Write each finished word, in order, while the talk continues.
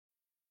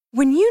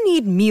When you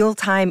need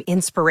mealtime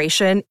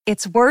inspiration,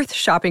 it's worth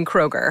shopping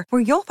Kroger,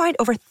 where you'll find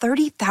over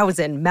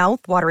 30,000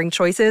 mouth-watering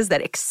choices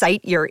that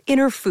excite your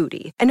inner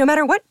foodie. And no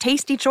matter what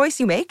tasty choice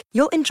you make,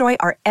 you'll enjoy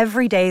our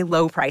everyday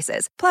low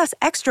prices, plus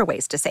extra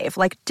ways to save,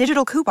 like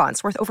digital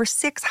coupons worth over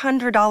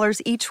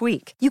 $600 each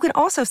week. You can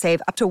also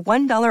save up to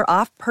 $1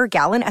 off per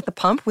gallon at the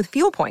pump with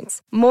fuel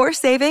points. More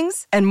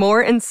savings and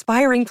more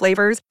inspiring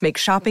flavors make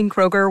shopping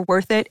Kroger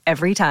worth it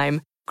every time.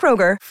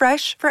 Kroger,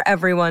 fresh for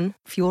everyone.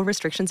 Fuel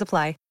restrictions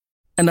apply.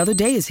 Another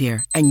day is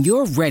here, and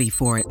you're ready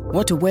for it.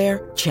 What to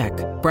wear? Check.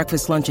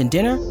 Breakfast, lunch, and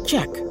dinner?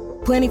 Check.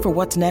 Planning for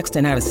what's next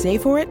and how to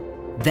save for it?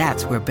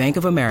 That's where Bank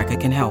of America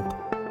can help.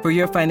 For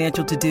your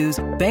financial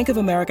to-dos, Bank of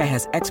America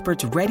has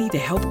experts ready to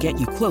help get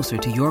you closer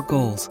to your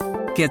goals.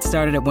 Get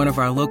started at one of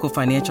our local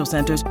financial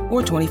centers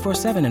or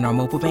 24/7 in our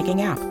mobile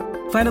banking app.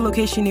 Find a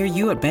location near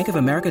you at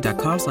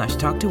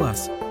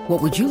bankofamerica.com/talktous.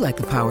 What would you like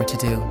the power to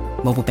do?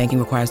 Mobile banking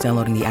requires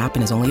downloading the app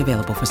and is only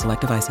available for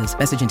select devices.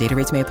 Message and data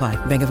rates may apply.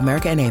 Bank of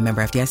America N.A.,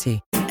 member FDIC.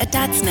 A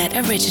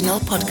Dadsnet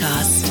original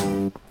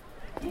podcast.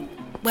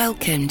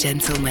 Welcome,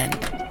 gentlemen,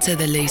 to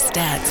the Loose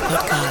Dads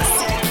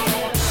podcast.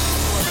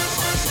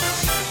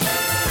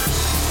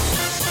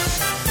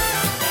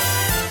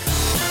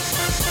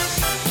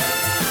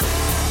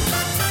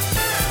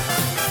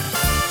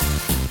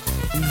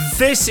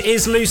 This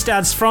is Loose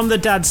Dads from the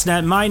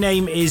Dadsnet. My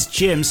name is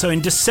Jim. So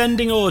in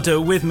descending order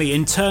with me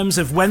in terms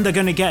of when they're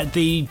going to get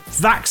the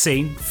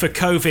vaccine for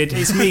COVID,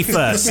 it's me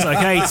first,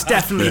 okay? It's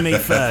definitely me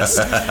first.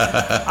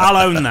 I'll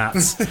own that.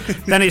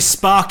 Then it's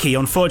Sparky,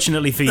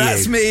 unfortunately for you.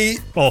 That's me,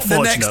 or the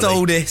next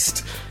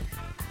oldest.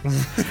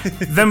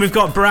 Then we've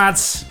got Brad.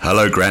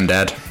 Hello,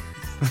 Grandad.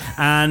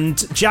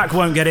 And Jack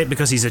won't get it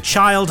because he's a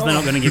child. They're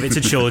not going to give it to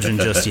children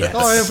just yet.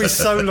 Oh, it'll be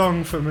so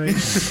long for me.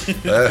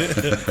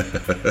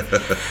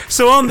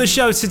 So on the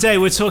show today,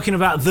 we're talking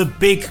about the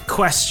big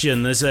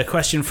question. There's a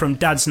question from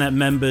Dadsnet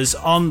members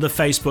on the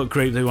Facebook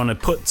group they want to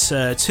put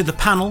to the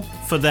panel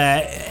for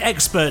their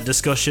expert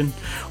discussion,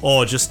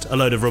 or just a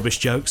load of rubbish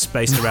jokes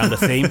based around a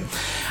theme.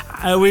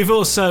 We've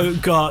also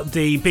got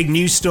the big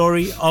news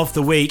story of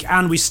the week,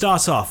 and we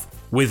start off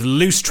with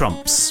Loose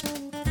Trumps.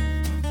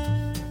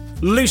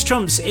 Loose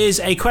Trumps is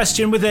a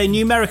question with a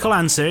numerical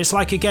answer. It's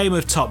like a game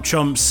of top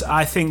trumps.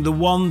 I think the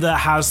one that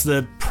has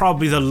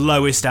probably the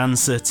lowest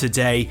answer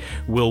today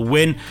will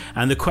win.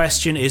 And the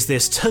question is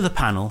this to the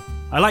panel.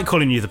 I like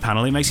calling you the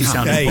panel. It makes you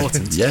sound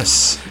important.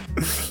 Yes.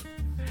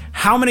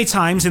 How many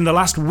times in the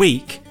last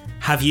week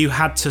have you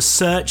had to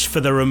search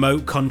for the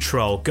remote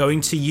control? Going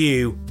to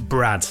you,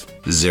 Brad.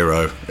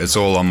 0. It's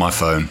all on my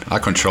phone. I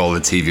control the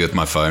TV with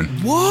my phone.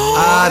 What?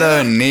 I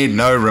don't need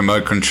no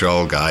remote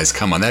control, guys.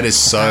 Come on, that is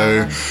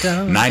so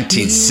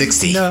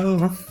 1960.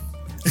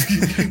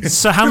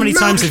 So how many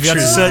times have you had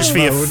to search for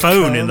your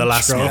phone in the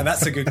last month? Yeah,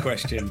 that's a good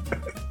question.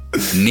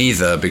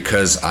 Neither,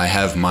 because I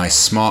have my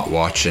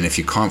smartwatch, and if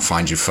you can't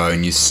find your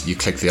phone, you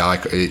click the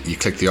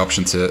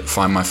option to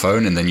find my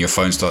phone, and then your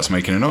phone starts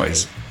making a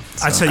noise.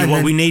 I tell you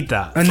what, we need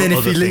that. And then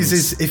if he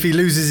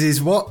loses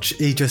his watch,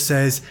 he just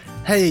says,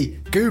 "Hey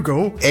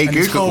Google." Hey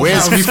Google,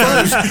 where's my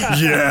phone?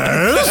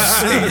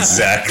 Yes.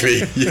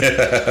 Exactly.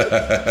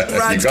 Yeah.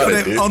 Brad's got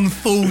it on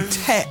full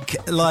tech.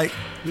 Like,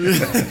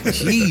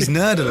 jeez,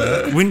 nerd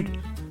alert.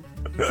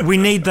 We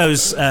need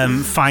those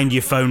find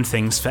your phone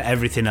things for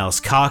everything else.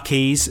 Car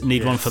keys,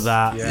 need one for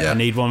that. Yeah. I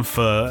need one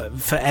for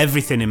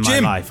everything in my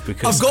Jim, life.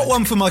 Because I've got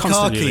one for my car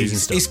constantly losing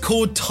keys. stuff. It's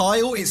called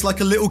Tile. It's like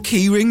a little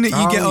key ring that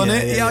you get on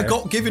it. yeah. I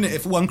got given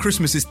it for one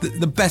Christmas. It's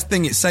the best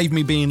thing. It saved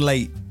me being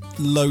late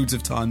loads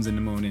of times in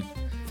the morning.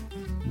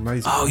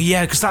 Amazing. Oh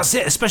yeah, because that's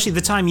it. Especially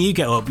the time you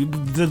get up,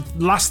 the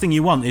last thing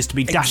you want is to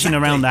be dashing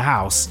around the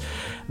house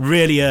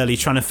really early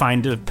trying to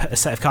find a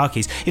set of car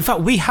keys. In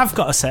fact, we have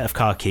got a set of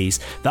car keys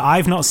that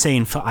I've not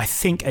seen for I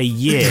think a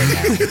year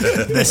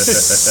now. They're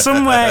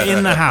somewhere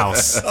in the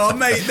house. Oh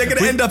mate, they're going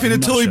to end up in a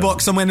toy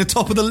box somewhere in the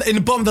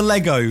bottom of the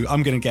Lego.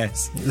 I'm going to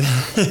guess.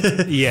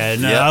 Yeah,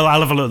 no, yeah. I'll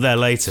have a look there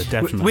later.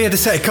 Definitely. We had a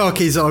set of car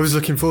keys that I was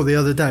looking for the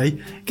other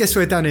day. Guess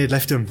where Danny had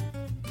left them?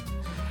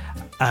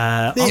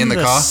 In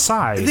the car?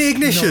 Side. The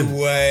ignition.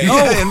 No way.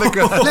 In the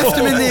car. Left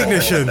them in the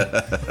ignition.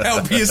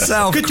 Help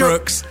yourself, Good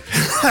crooks.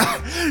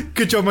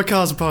 Good job, my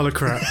car's a pile of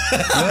crap. We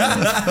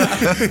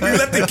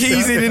left the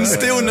keys in and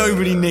still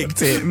nobody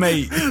nicked it,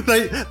 mate.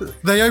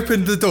 They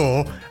opened the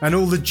door and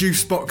all the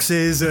juice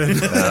boxes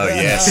and Oh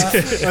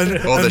yes, and,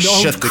 all the and shit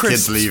old the kids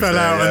crisps leave fell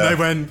there, out, yeah. and they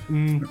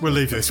went, "We'll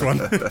leave this one."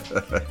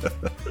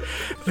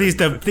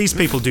 These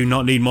people do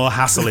not need more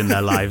hassle in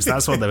their lives.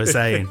 That's what they were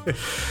saying.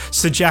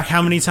 So, Jack,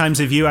 how many times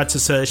have you had to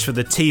search for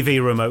the TV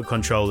remote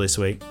control this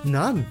week?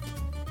 None.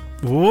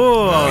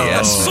 Whoa! Oh,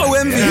 yes. So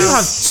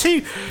envious.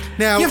 You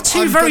have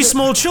two very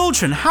small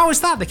children. How is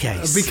that the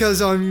case?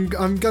 Because I'm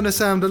going to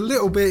sound a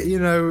little bit,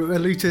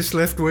 elitist,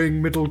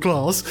 left-wing, middle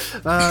class.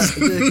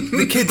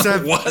 The kids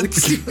have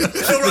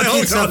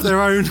kids have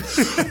their own.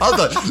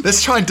 Hold on,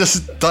 let's try and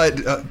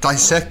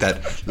dissect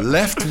that.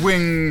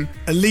 Left-wing,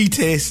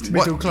 elitist,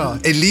 middle class,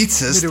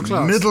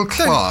 elitist, middle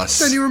class.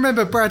 Don't you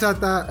remember Brad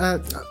had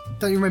that?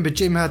 Don't you remember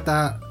Jim had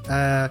that?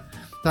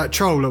 that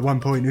troll at one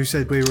point who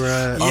said we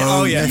were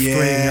left-wing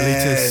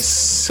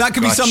elitists. That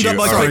could be summed up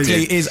by Sorry,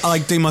 quickly dude. is I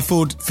do my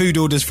food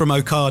orders from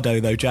Ocado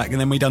though, Jack, and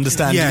then we'd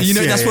understand. Yes,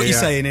 That's what you're yeah.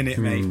 saying, innit,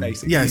 mate?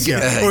 Basically. Yes,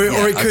 yeah.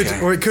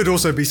 Or it could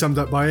also be summed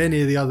up by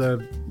any of the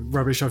other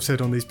rubbish I've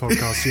said on these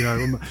podcasts. You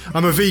know,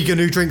 I'm a vegan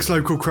who drinks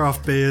local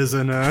craft beers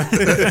and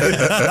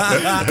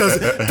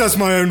does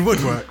my own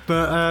woodwork.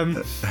 But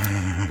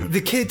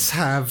the kids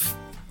have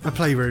a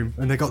playroom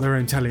and they got their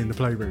own telly in the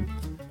playroom,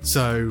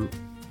 so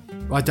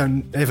I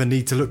don't ever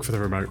need to look for the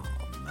remote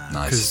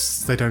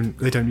because they don't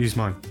use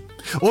mine.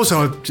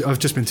 Also, I've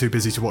just been too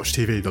busy to watch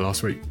TV the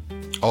last week.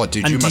 Oh,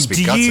 dude, you must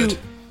be gutted.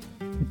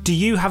 Do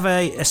you have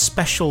a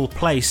special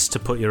place to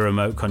put your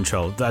remote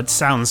control? That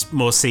sounds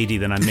more seedy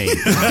than I mean.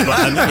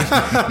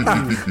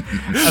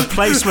 A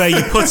place where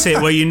you put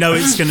it where you know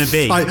it's going to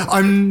be.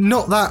 I'm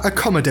not that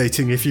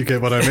accommodating, if you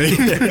get what I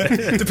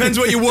mean. Depends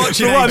what you're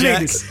watching,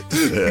 Jack.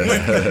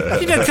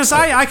 Because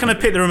I kind of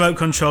pick the remote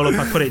control up,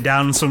 I put it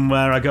down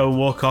somewhere, I go and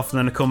walk off, and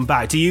then I come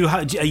back. Are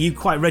you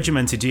quite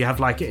regimented? Do you have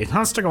like it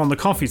has to go on the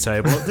coffee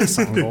table at this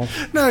angle?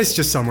 No, it's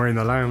just somewhere in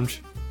the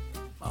lounge.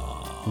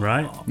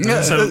 Right.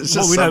 Yeah, so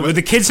what we know,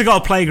 the kids have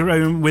got a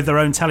playroom with their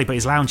own telly, but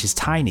his lounge is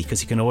tiny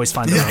because you can always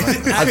find it.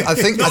 I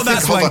think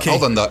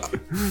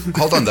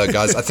hold on though,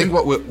 guys. I think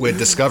what we're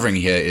discovering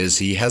here is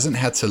he hasn't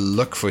had to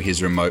look for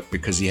his remote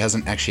because he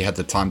hasn't actually had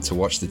the time to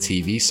watch the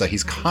TV. So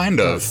he's kind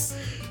of,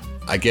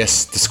 I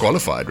guess,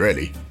 disqualified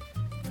really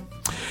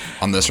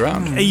on this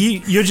round.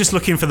 You're just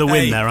looking for the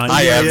win there, aren't you?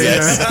 I am,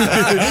 yes.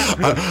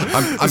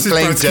 I'm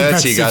playing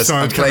dirty, guys.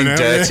 I'm playing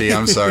dirty.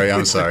 I'm sorry.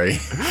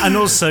 And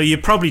also, you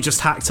probably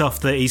just hacked off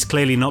that he's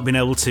clearly not been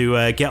able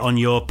to get on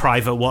your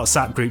private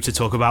WhatsApp group to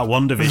talk about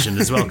WandaVision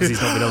as well because he's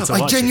not been able to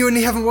watch it. I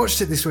genuinely haven't watched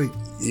it this week.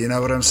 You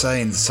know what I'm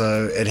saying?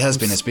 So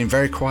it's been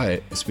very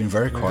quiet. It's been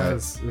very quiet.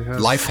 It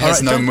has. Life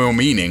has no more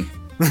meaning.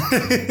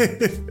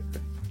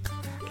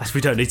 We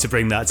don't need to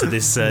bring that to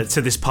this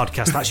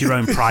podcast. That's your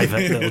own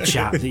private little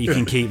chat that you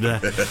can keep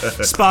there.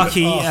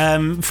 Sparky,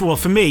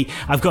 for me,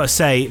 I've got to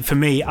say,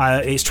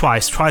 it's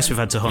twice we've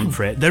had to hunt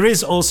for it. There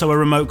is also a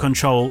remote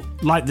control,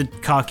 like the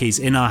car keys,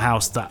 in our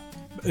house that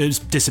has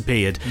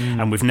disappeared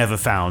and we've never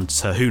found,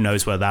 so who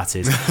knows where that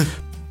is.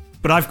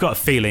 But I've got a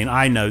feeling,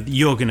 I know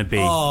you're going to be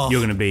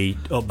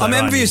up there. I'm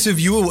envious of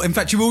you all. In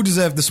fact, you all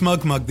deserve the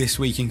smug mug this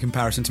week in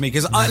comparison to me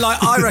because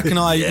I reckon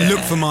I look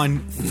for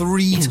mine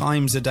 3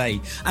 times a day,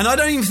 and I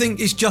don't even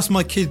think it's just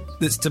my kid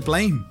that's to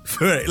blame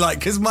for it. Like,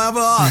 because my other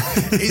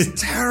half is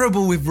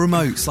terrible with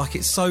remotes. Like,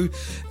 it's so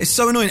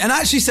annoying. And I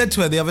actually said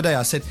to her the other day,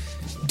 I said,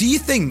 do you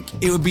think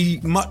it would be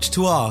much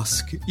to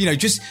ask? I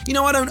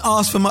don't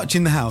ask for much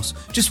in the house.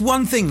 Just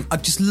one thing.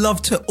 I'd just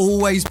love to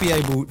always be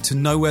able to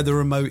know where the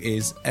remote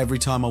is every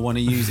time I want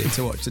to use it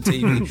to watch the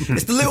TV.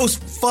 It's the little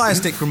Fire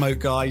Stick remote,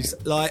 guys.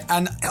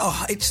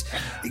 It's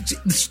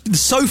the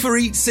sofa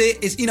eats it.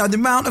 It's the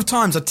amount of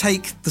times I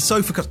take the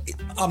sofa.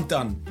 I'm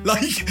done.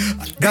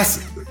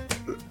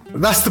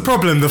 That's the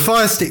problem. The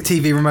Fire Stick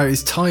TV remote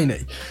is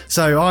tiny,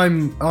 so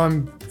I'm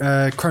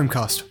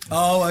Chromecast.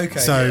 Oh, okay.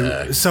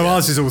 So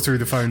ours is all through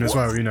the phone as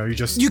well.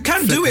 You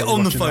can do it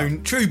on the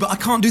phone, true, but I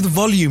can't do the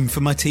volume for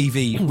my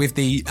TV with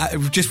the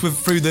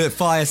through the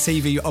Fire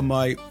TV on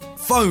my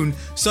phone.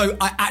 So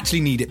I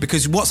actually need it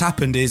because what's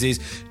happened is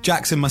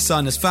Jackson, my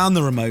son, has found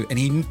the remote and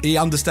he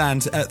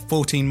understands at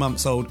 14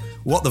 months old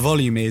what the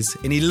volume is,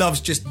 and he loves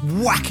just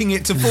whacking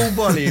it to full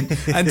volume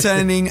and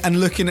turning and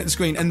looking at the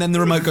screen, and then the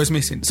remote goes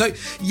missing. So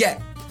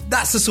yeah,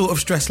 that's the sort of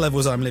stress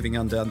levels I'm living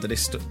under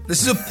this.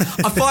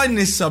 I find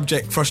this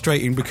subject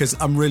frustrating because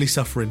I'm really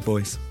suffering,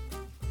 boys.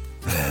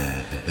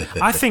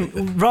 I think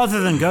rather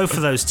than go for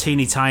those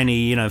teeny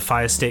tiny,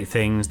 Fire Stick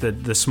things,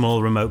 the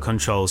small remote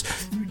controls,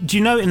 do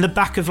you know in the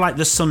back of like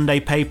the Sunday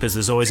papers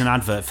there's always an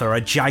advert for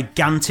a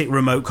gigantic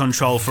remote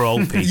control for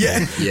old people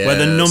where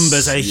the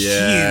numbers are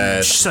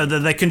huge so that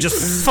they can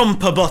just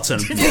thump a button.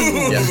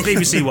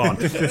 BBC One,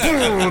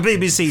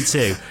 BBC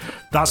Two.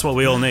 That's what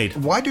we all need.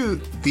 Why do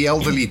the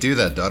elderly do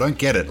that though? I don't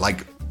get it.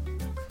 Like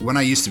when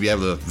I used to be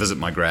able to visit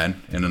my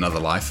gran in another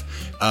life,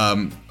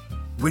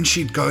 when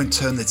she'd go and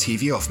turn the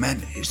TV off,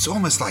 man, it's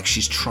almost like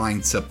she's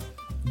trying to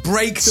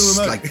break the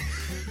remote. Like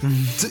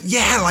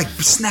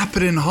snap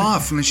it in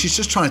half, and she's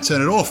just trying to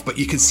turn it off, but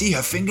you can see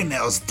her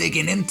fingernails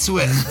digging into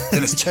it,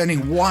 and it's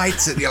turning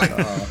white. And you're like,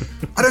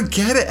 I don't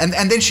get it. And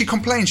then she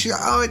complains. She's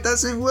like, it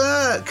doesn't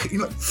work.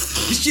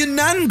 It's your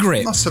nan grip.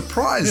 I'm not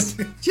surprised.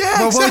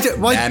 Yeah. Well,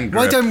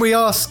 why don't we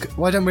ask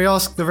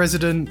the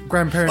resident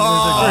grandparent of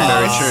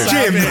the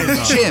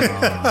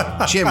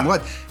group? Jim,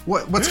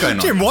 what's going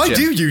on? Jim, why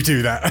do you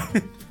do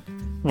that?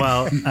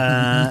 Well,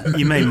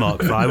 you may mock,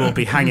 but I will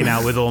be hanging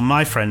out with all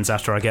my friends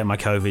after I get my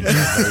COVID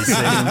jab very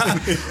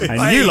soon.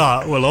 And you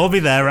lot will all be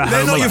there at home.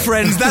 They're not alone. your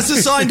friends. That's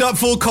a signed up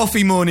for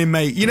coffee morning,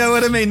 mate. You know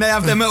what I mean? They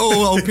have them at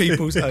all old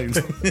people's homes.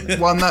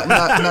 Well,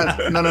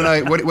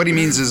 no. What he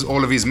means is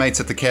all of his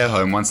mates at the care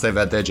home once they've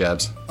had their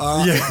jabs.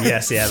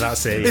 Yes,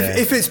 that's it. Yeah.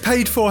 If it's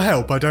paid for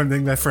help, I don't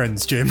think they're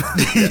friends, Jim.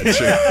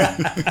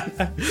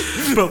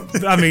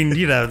 But I mean,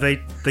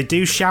 they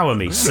do shower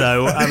me,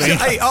 so I mean,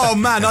 hey, oh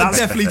man, I'd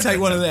definitely take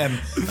one of them.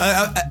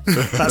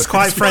 That's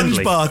quite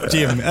friendly. Sponge bath,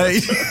 Jim. But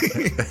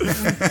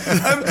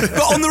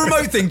on the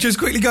remote thing, just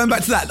quickly going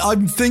back to that,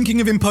 I'm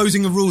thinking of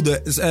imposing a rule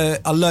that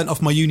I learnt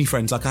off my uni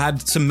friends. Like I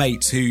had some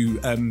mates who,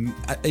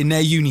 in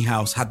their uni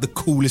house, had the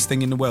coolest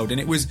thing in the world, and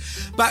it was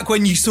back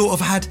when you sort of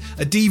had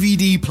a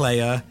DVD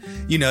player,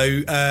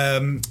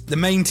 the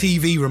main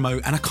TV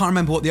remote, and I can't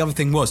remember what the other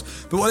thing was.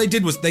 But what they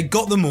did was they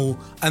got them all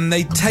and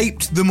they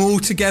taped them all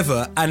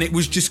together, and it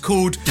was just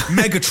called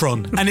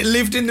Megatron, and it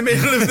lived in the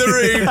middle of the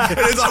room. And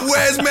it's like,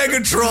 where's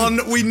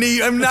Megatron? We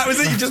need, and that was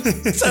it. You just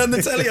turn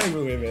the telly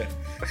over with it.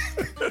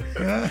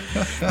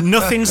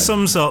 Nothing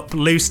sums up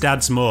Loose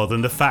Dads more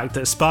than the fact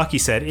that Sparky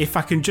said, if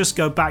I can just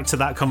go back to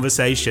that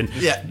conversation,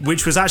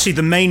 which was actually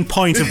the main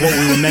point of what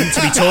we were meant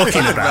to be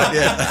talking about.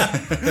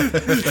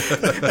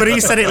 But he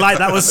said it like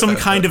that was some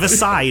kind of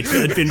aside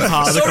that had been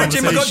part of the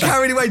conversation. Jim, I got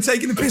carried away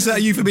taking the piss out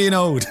of you for being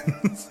old.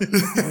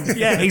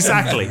 Yeah,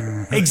 exactly.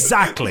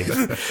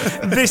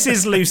 This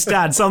is Loose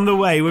Dads. On the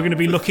way, we're going to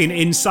be looking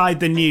inside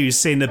the news,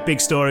 seeing the big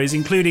stories,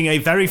 including a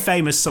very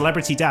famous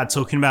celebrity dad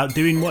talking about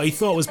doing what he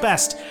thought was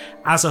best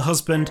as a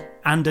husband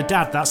and a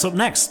dad. That's up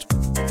next.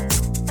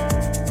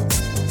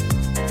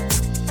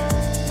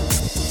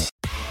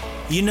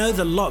 You know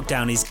the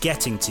lockdown is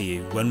getting to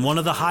you when one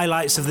of the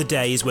highlights of the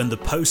day is when the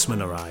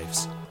postman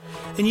arrives.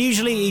 And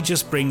usually he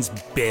just brings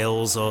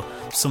bills or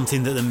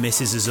something that the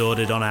missus has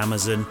ordered on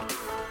Amazon.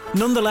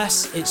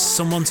 Nonetheless, it's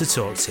someone to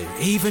talk to,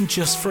 even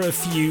just for a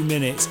few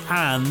minutes,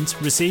 and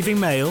receiving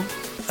mail,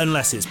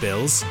 unless it's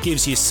bills,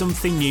 gives you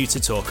something new to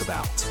talk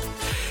about.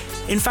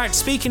 In fact,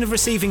 speaking of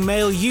receiving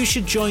mail, you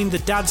should join the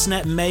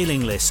Dadsnet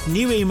mailing list.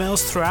 New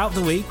emails throughout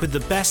the week with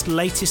the best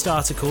latest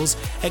articles,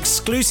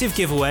 exclusive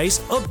giveaways,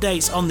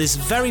 updates on this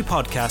very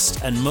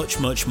podcast, and much,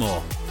 much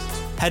more.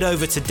 Head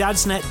over to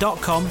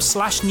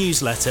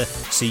dadsnet.com/newsletter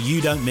so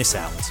you don't miss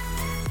out.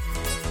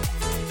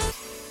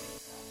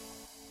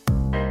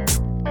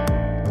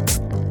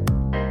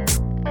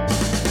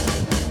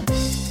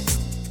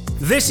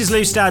 This is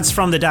Loose Dads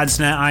from the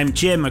Dadsnet. I'm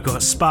Jim. I've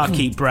got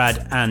Sparky,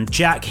 Brad and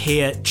Jack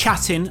here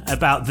chatting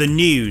about the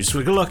news.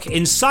 We're going to look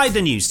inside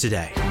the news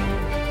today.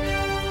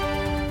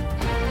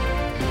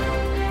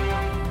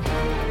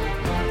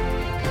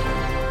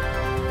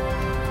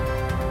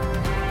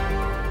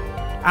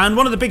 And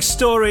one of the big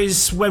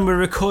stories when we're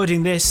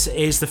recording this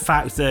is the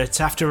fact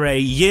that after a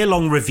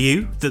year-long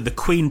review that the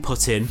Queen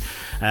put in,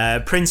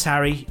 Prince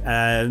Harry,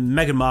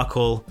 Meghan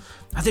Markle...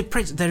 I think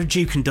they're a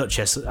Duke and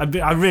Duchess.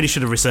 I really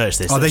should have researched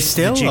this. Are they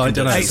still? I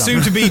don't know. Hey,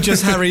 soon to be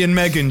just Harry and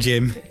Meghan,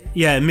 Jim.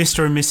 Yeah,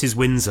 Mr. and Mrs.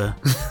 Windsor,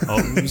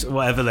 or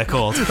whatever they're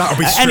called. That'll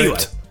be stripped. Anyway,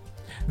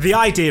 the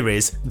idea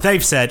is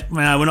they've said,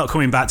 well, we're not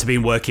coming back to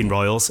being working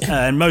royals.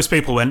 And most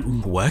people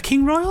went,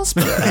 working royals?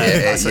 But,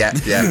 yeah.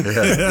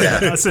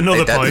 That's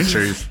another point. The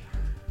truth.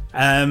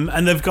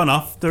 And they've gone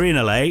off, they're in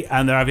LA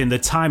and they're having the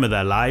time of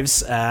their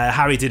lives.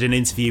 Harry did an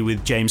interview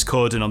with James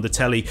Corden on the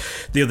telly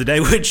the other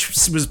day, which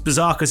was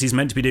bizarre because he's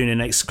meant to be doing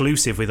an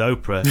exclusive with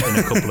Oprah in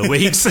a couple of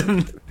weeks.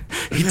 And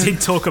he did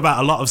talk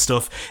about a lot of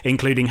stuff,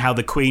 including how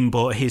the Queen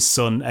bought his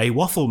son a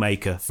waffle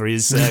maker for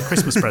his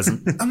Christmas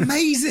present.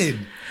 Amazing.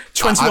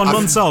 21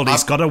 months old,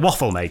 he's got a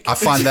waffle maker. I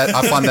find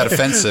that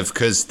offensive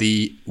because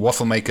the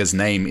waffle maker's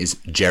name is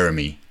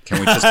Jeremy. Can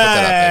we just put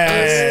that up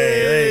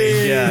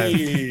there,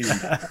 please?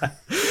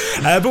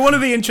 But one of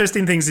the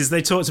interesting things is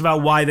they talked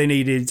about why he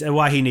needed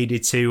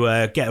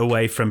to get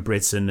away from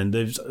Britain, and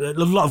there's a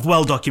lot of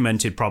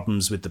well-documented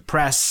problems with the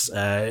press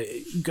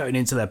going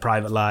into their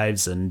private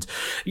lives, and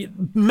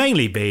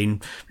mainly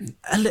being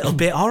a little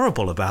bit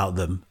horrible about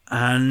them.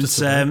 And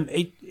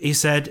he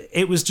said,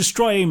 it was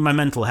destroying my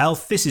mental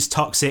health. This is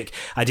toxic.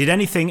 I did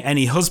anything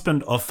any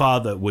husband or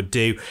father would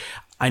do.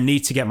 I need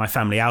to get my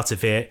family out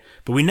of here.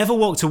 But we never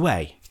walked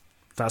away.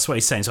 That's what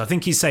he's saying. So I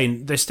think he's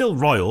saying they're still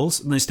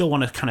royals and they still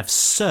want to kind of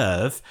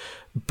serve,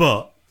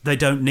 but they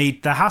don't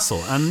need the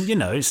hassle. And,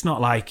 it's not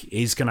like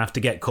he's going to have to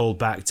get called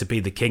back to be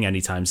the king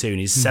anytime soon.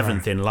 He's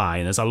seventh in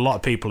line. There's a lot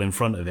of people in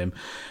front of him.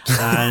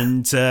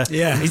 And,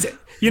 he's,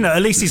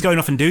 at least he's going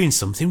off and doing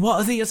something. What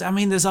are these? I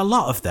mean, there's a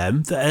lot of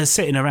them that are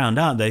sitting around,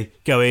 aren't they?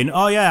 Going,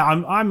 oh, yeah,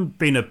 I'm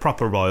being a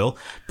proper royal.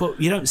 But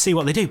you don't see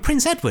what they do.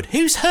 Prince Edward,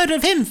 who's heard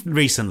of him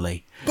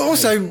recently? But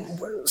also,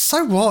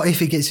 so what if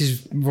he gets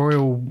his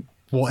royal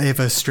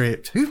whatever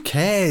stripped? Who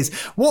cares?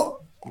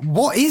 What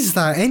is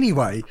that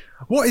anyway?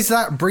 What is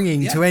that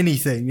bringing to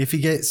anything if he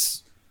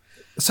gets...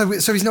 So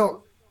he's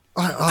not...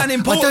 I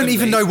don't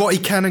even know what he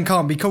can and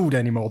can't be called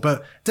anymore,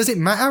 but does it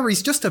matter?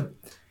 He's just a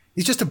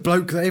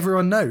bloke that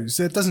everyone knows.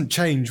 It doesn't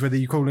change whether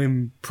you call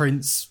him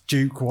Prince,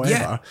 Duke,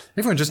 whatever.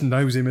 Everyone just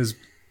knows him as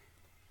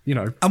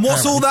And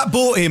what's all that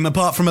bought him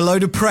apart from a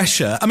load of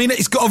pressure? I mean,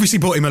 it's obviously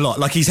bought him a lot.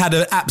 Like, he's had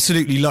an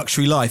absolutely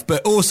luxury life,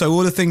 but also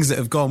all the things that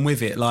have gone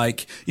with it.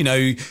 Like,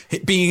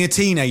 being a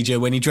teenager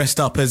when he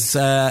dressed up as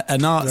a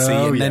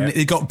Nazi then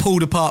he got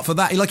pulled apart for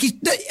that. Like,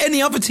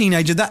 any other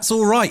teenager, that's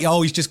all right.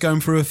 Oh, he's just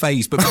going through a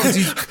phase. But because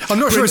he's... I'm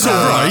not sure it's all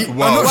right.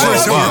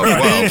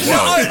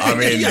 I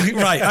mean...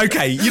 Right,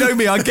 okay. You know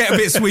me, I get a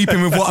bit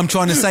sweeping with what I'm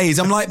trying to say is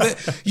I'm like,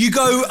 but you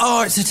go,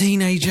 oh, it's a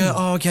teenager.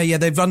 Oh, okay, yeah,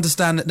 they've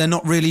understand that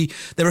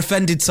they're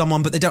offended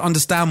someone, but they don't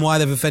understand why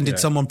they've offended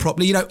someone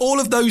properly. All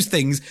of those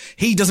things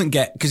he doesn't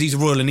get because he's a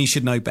royal and he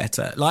should know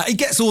better. Like, he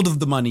gets all of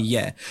the money,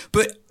 yeah.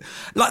 But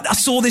like, I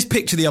saw this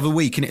picture the other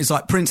week and it was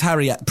like Prince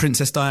Harry at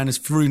Princess Diana's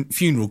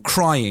funeral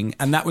crying,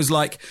 and that was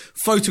like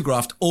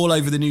photographed all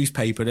over the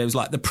newspaper. There was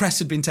like the press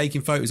had been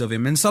taking photos of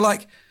him, and so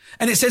like,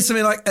 and it said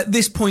something like, at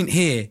this point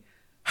here,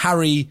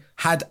 Harry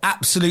had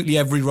absolutely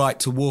every right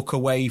to walk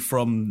away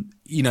from,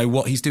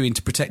 what he's doing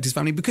to protect his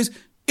family, because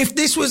if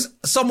this was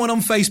someone on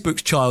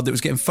Facebook's child that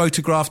was getting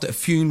photographed at a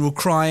funeral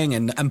crying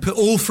and put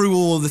all through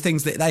all the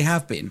things that they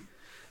have been,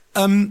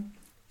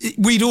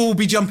 we'd all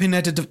be jumping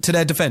there to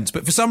their defence.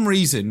 But for some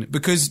reason,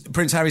 because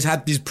Prince Harry's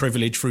had this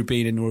privilege through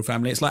being in the royal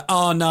family, it's like,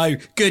 oh no,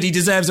 good, he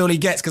deserves all he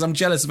gets because I'm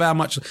jealous of how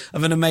much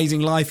of an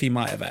amazing life he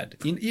might have had.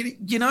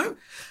 You know?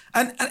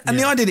 And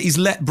the idea that he's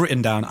let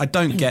Britain down, I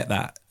don't get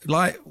that.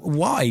 Like,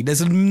 why?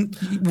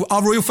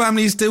 Our royal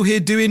family is still here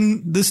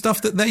doing the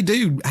stuff that they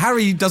do.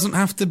 Harry doesn't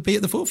have to be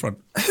at the forefront.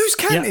 Who's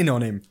counting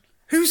on him?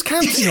 Who's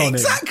counting on him?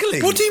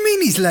 Exactly. What do you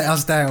mean he's let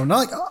us down?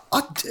 Like,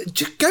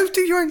 just go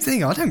do your own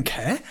thing. I don't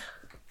care.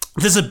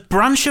 There's a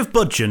branch of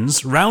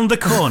Budgeons round the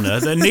corner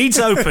that needs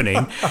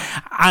opening,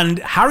 and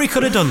Harry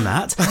could have done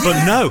that,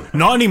 but no,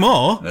 not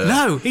anymore.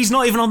 No, he's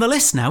not even on the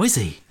list now, is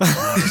he?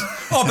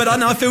 But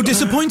I feel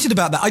disappointed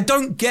about that. I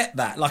don't get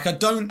that. Like, I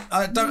don't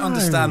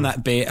understand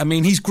that bit. I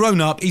mean, he's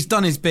grown up. He's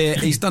done his bit.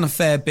 He's done a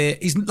fair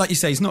bit. He's, like you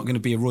say, he's not going to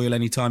be a royal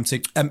anytime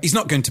soon. He's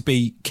not going to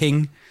be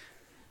king.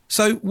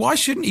 So why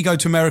shouldn't he go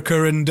to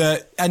America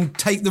and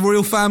take the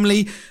royal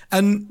family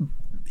and...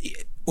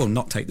 Well,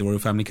 not take the royal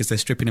family because they're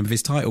stripping him of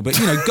his title, but,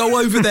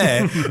 go over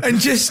there and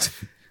just,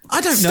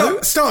 I don't know.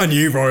 Start a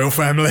new royal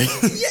family.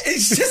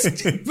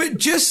 But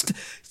just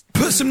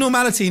put some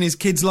normality in his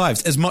kids'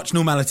 lives, as much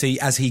normality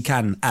as he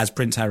can as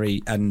Prince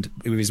Harry, and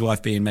with his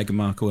wife being Meghan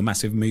Markle, a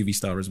massive movie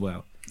star as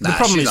well. The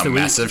problem she's not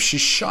massive,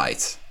 she's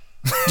shite.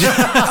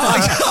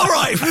 All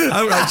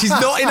right. She's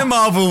not in a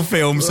Marvel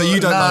film, so you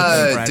don't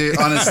like her. Dude,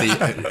 honestly,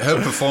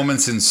 her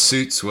performance in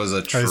Suits was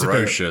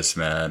atrocious,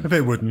 man. A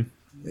bit wooden.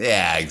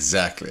 Yeah,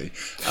 exactly.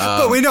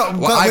 But we're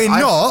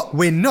not.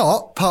 We're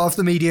not part of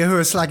the media who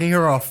are slagging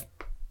her off.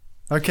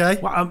 Okay,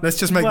 let's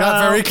just make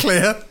that very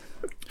clear.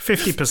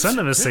 50%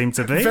 of us seem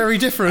to be very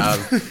different.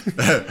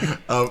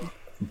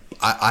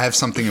 I have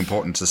something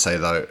important to say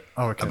though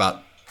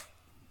about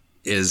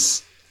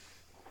is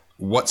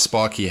what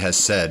Sparky has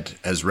said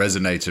has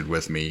resonated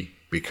with me,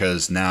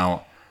 because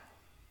now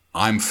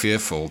I'm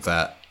fearful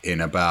that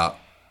in about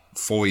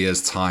 4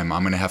 years' time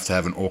I'm going to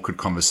have an awkward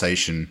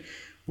conversation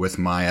with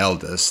my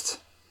eldest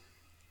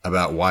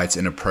about why it's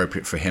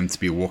inappropriate for him to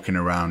be walking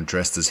around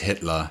dressed as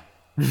Hitler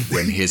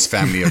when his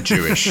family are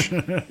Jewish.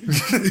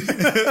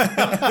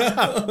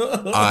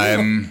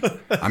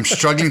 I'm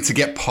struggling to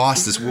get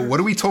past this. What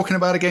are we talking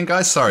about again,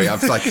 guys? Sorry, I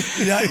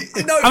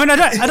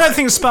don't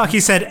think Sparky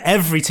said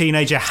every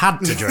teenager had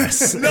to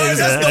dress as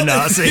a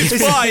Nazi.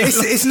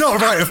 It's not a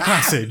rite of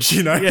passage,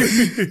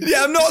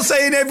 Yeah, I'm not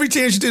saying every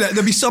teenager should do that.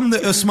 There'll be some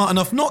that are smart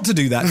enough not to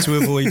do that to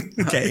avoid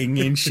getting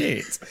in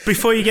shit.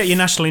 Before you get your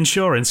national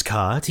insurance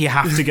card, you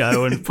have to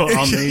go and put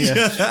on the...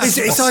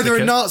 It's either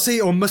a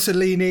Nazi or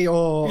Mussolini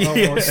or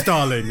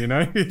Stalin,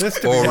 or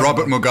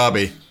Robert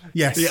Mugabe.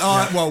 Yes.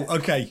 Well,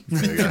 okay.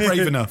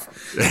 Brave enough.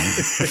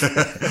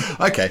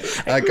 Okay.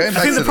 Going back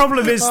I think the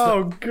problem is...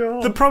 Oh,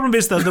 God. The problem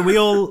is, though, that we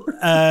all...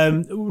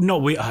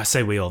 I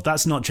say we all.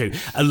 That's not true.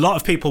 A lot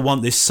of people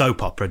want this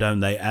soap opera,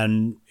 don't they?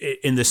 And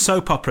in the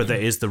soap opera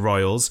that is the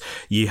royals,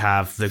 you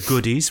have the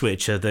goodies,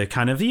 which are the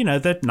kind of,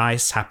 the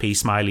nice, happy,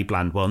 smiley,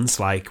 bland ones,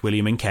 like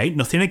William and Kate.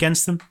 Nothing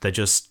against them. They're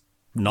just...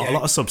 not a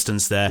lot of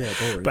substance there.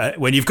 But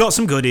when you've got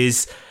some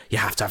goodies, you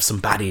have to have some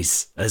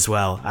baddies as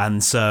well.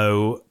 And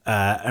so,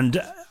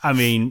 I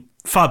mean,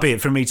 far be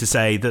it from me to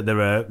say that there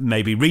are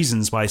maybe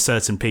reasons why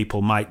certain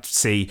people might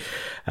see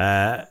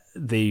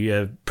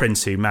the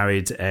prince who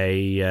married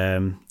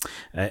a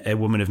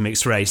woman of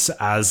mixed race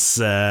as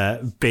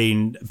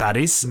being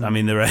baddies. I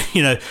mean, there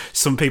are,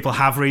 some people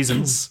have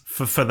reasons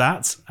for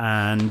that,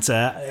 and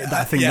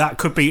I think that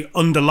could be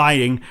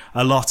underlying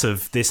a lot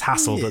of this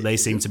hassle that they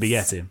seem to be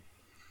getting.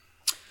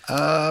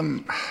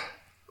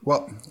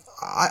 Well,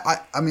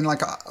 I mean,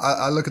 like,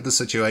 I look at the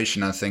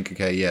situation, I think,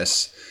 okay,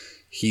 yes,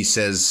 he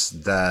says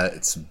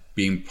that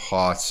being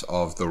part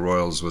of the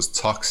royals was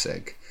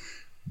toxic,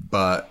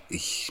 but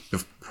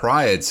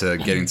prior to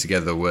getting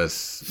together with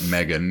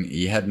Meghan,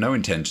 he had no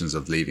intentions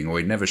of leaving, or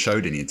he never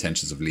showed any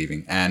intentions of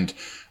leaving, and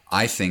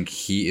I think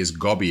he is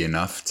gobby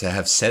enough to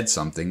have said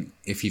something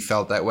if he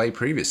felt that way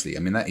previously. I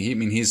mean,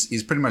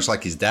 he's pretty much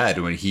like his dad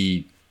when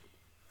he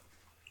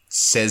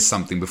says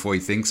something before he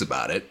thinks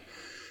about it,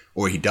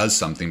 or he does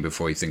something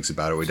before he thinks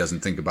about it, or he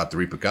doesn't think about the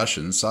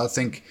repercussions. So I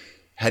think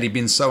had he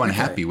been so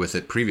unhappy with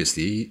it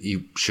previously,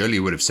 he surely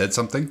would have said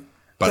something.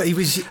 But he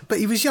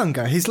was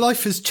younger. His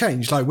life has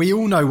changed. Like, we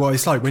all know what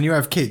it's like when you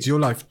have kids.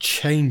 Your life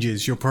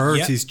changes. Your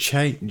priorities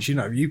change. You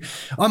know,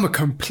 I'm a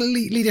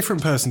completely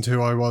different person to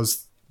who I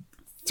was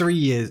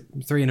 3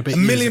 and a bit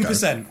years ago.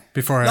 1,000,000%.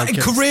 Before I had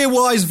kids.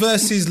 Career-wise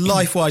versus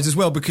life-wise as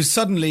well, because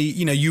suddenly,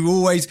 you know, you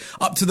always,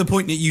 up to the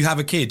point that you have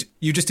a kid,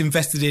 you're just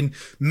invested in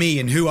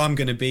me and who I'm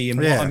going to be and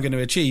what I'm going to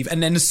achieve.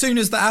 And then as soon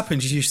as that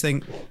happens, you just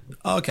think,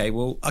 oh, okay,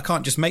 well, I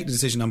can't just make the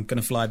decision I'm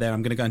going to fly there.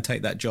 I'm going to go and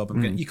take that job.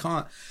 You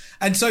can't.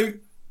 And so...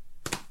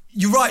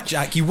 You're right,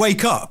 Jack. You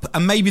wake up,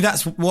 and maybe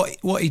that's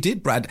what he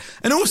did, Brad.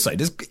 And also,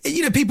 there's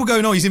people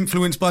going, "Oh, he's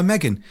influenced by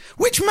Meghan."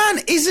 Which man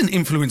isn't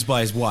influenced by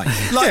his wife?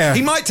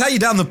 He might tell you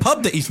down the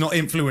pub that he's not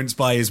influenced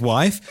by his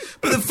wife,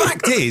 but the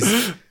fact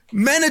is,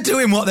 men are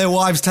doing what their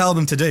wives tell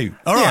them to do.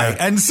 All right,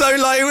 and so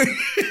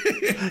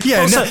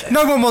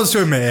no one wants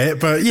to admit it,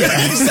 but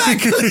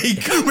exactly.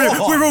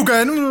 We're all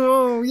going,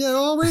 oh yeah,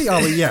 are we? Oh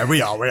yeah,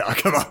 we are.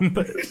 Come on.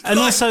 And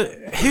also,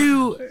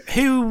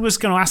 who was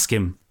going to ask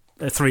him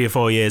 3 or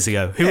 4 years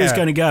ago? Who was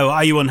going to go,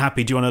 are you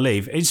unhappy? Do you want to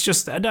leave? It's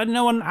just,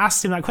 no one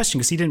asked him that question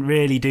because he didn't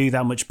really do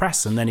that much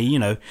press. And then he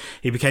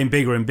became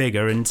bigger and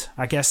bigger. And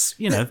I guess,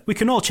 we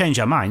can all change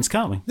our minds,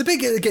 can't we? The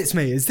bit that gets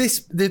me is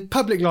the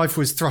public life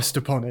was thrust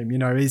upon him.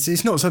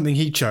 It's not something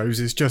he chose.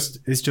 It's just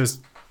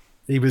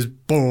he was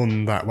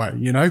born that way,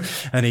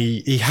 and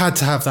he had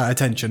to have that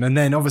attention. And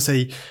then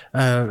obviously,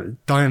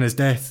 Diana's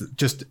death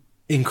just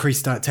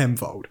increased that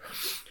tenfold.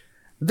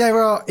 There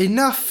are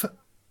enough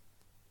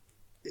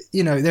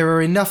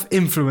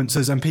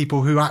influencers and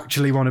people who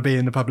actually want to be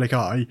in the public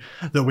eye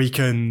that we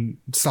can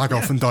slag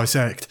off and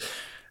dissect.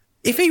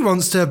 If he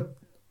wants to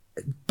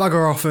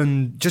bugger off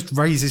and just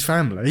raise his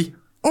family,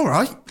 all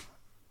right,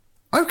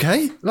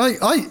 okay,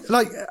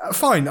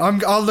 fine.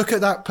 I'll look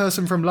at that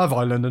person from Love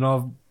Island and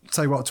I'll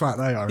say what a twat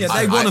they are. Yeah,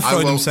 they want to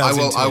throw themselves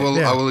into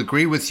it. I will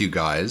agree with you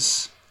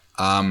guys.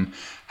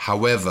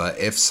 However,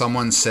 if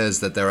someone says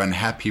that they're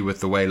unhappy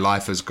with the way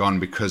life has gone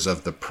because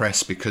of the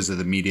press, because of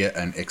the media,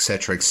 and et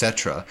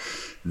cetera,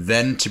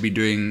 then to be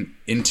doing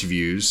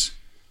interviews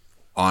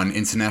on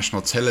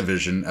international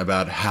television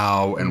about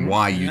how and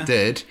why you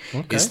did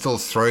is still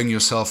throwing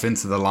yourself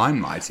into the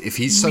limelight. If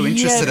he's so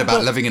interested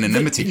about living in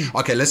anonymity,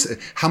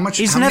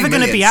 He's never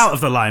going to be out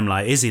of the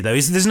limelight, is he, though?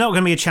 There's not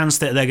going to be a chance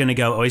that they're going to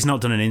go, oh, he's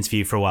not done an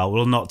interview for a while,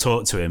 we'll not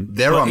talk to him.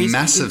 There are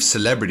massive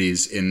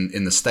celebrities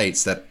in the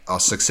States that are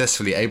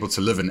successfully able to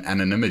live in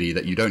anonymity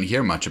that you don't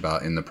hear much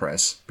about in the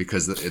press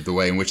because the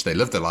way in which they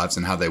live their lives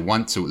and how they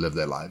want to live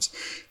their lives.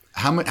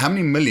 How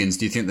many millions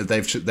do you think that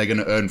they're going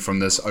to earn from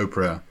this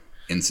Oprah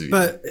interview?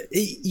 But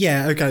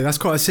that's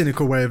quite a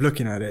cynical way of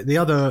looking at it. The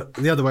other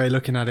way of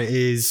looking at it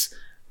is,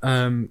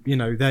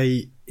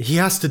 he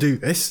has to do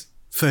this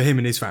for him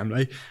and his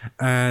family,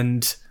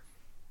 and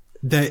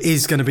there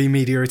is going to be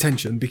media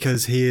attention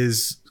because he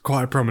is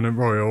quite a prominent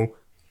royal,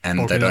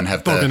 and they don't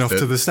have bogging off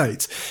to the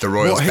States. The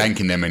royals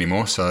banking them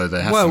anymore, so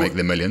they have to make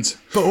their millions.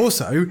 But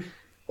also,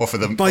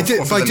 by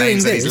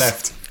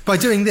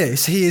doing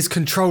this, he is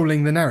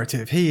controlling the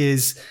narrative. He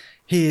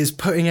is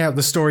putting out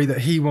the story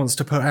that he wants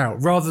to put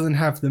out rather than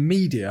have the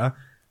media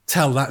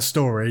tell that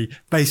story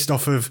based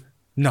off of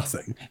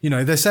nothing.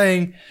 They're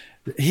saying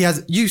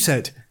you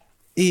said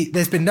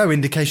there's been no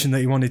indication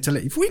that he wanted to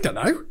leave. We don't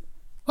know.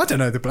 I don't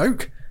know the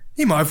bloke.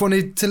 He might have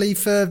wanted to leave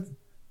for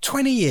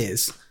 20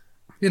 years,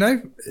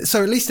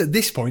 So at least at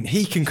this point,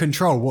 he can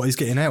control what is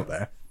getting out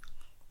there.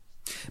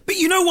 But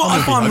you know what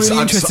I find really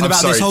interesting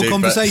about this whole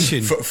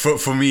conversation?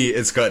 For me,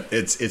 it's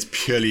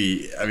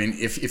purely, I mean,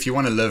 if you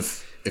want to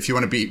live... If you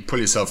want to pull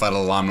yourself out of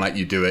the limelight,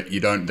 you do it.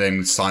 You don't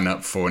then sign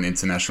up for an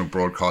international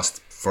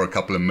broadcast for a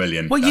couple of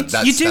million. Well, you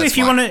do if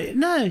you want to.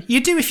 No,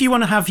 you do if you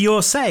want to have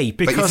your say.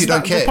 Because but if you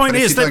don't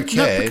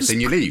care, then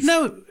you leave.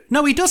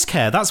 No, he does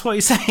care. That's what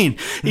he's saying.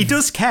 He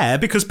does care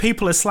because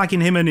people are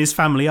slagging him and his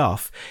family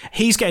off.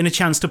 He's getting a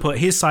chance to put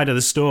his side of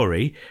the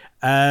story.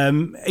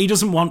 He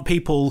doesn't want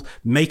people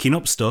making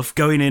up stuff,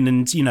 going in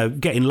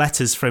and, getting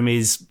letters from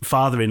his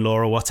father-in-law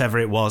or whatever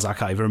it was. I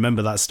can't even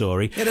remember that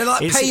story. Yeah,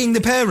 they're paying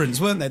the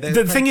parents, weren't they?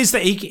 The thing is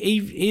that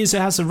he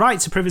has a right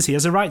to privacy,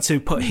 has a right to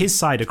put his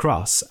side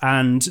across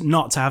and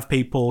not to have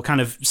people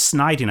kind of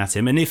sniding at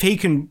him. And if he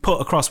can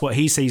put across what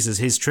he sees as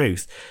his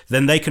truth,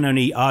 then they can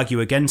only argue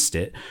against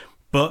it.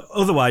 But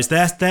otherwise,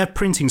 they're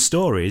printing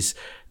stories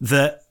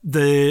that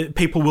the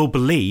people will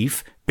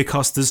believe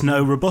because there's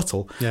no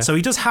rebuttal. Yeah. So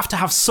he does have to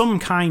have some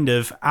kind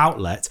of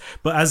outlet.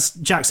 But as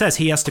Jack says,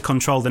 he has to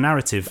control the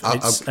narrative.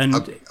 I'll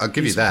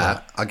give you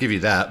that. I'll give you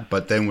that.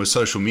 But then with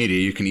social media,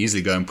 you can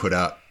easily go and put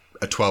out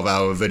a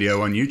 12-hour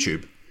video on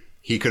YouTube.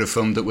 He could have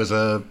filmed it with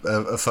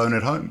a phone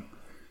at home.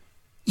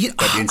 Yeah,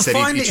 but instead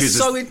he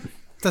chooses...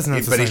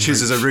 he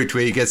chooses a route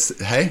where he gets,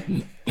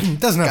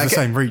 doesn't have the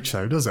same reach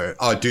though, does it?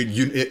 Oh, dude,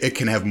 it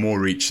can have more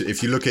reach.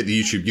 If you look at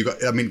the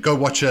YouTube, go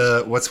watch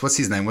what's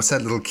his name? What's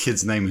that little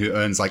kid's name who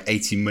earns like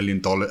 $80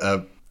 million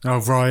Oh,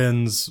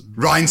 Ryan's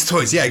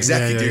Toys. Yeah,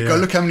 exactly, dude. yeah. Go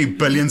look how many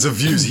billions of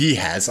views he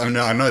has. I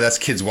know that's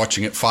kids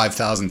watching it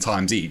 5,000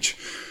 times each.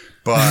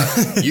 But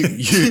you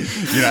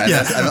know,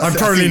 I'm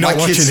probably not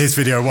watching his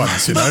video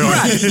once, you know.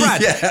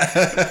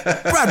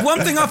 Brad, one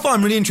thing I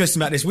find really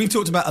interesting about this, we've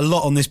talked about a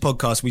lot on this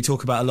podcast. We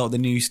talk about a lot of the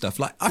new stuff.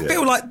 Like, I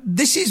feel like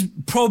this is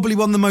probably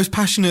one of the most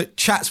passionate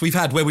chats we've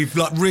had, where we've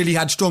like really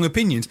had strong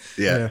opinions.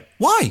 Yeah.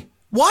 Why?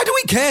 Why do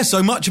we care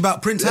so much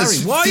about Prince Harry?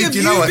 Why have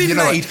you been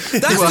made?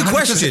 That's the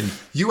question.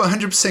 You are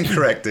 100%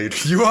 correct,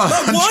 dude. You are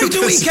 100% Why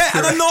do we care? correct.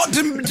 And I'm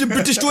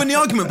not destroying the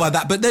argument by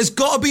that, but there's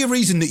got to be a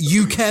reason that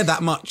you care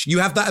that much. You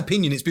have that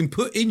opinion. It's been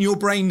put in your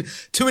brain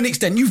to an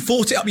extent. You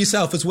fought it up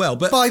yourself as well.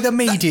 But by the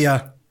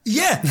media.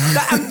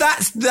 And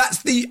that's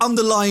the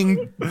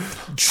underlying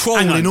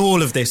troll in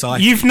all of this.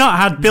 You've not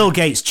had Bill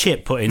Gates'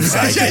 chip put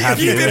inside you, have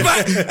you?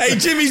 Hey,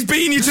 Jimmy's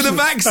beating you to the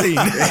vaccine.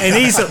 And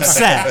he's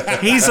upset.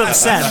 He's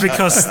upset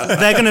because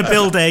they're going to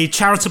build a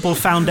charitable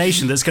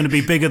foundation that's going to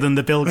be bigger than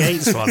the Bill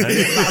Gates one.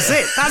 That's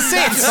it.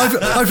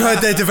 I've heard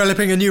they're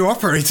developing a new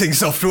operating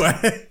software.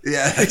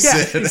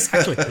 That's it.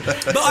 Exactly.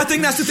 But I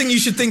think that's the thing you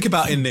should think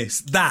about in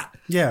this.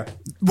 Yeah.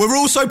 We're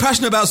all so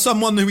passionate about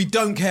someone who we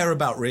don't care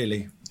about,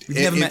 really. We've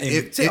never met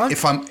him.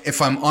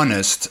 If I'm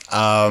honest,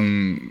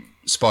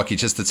 Sparky,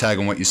 just to tag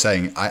on what you're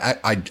saying,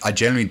 I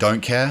generally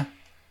don't care.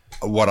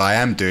 What I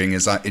am doing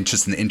is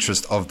just in the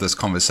interest of this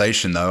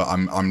conversation, though.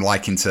 I'm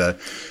liking to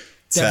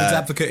devil's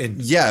advocate in.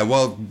 Yeah,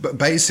 well,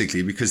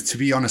 basically, because to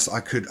be honest,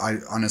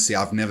 honestly,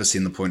 I've never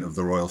seen the point of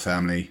the royal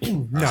family.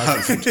 No.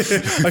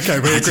 Okay,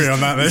 we agree on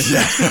that then.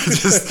 Yeah,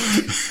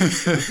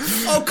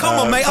 oh, come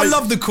on, mate. I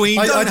love the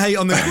Queen. Don't hate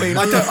on the Queen.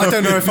 I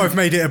don't know if I've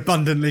made it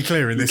abundantly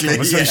clear in this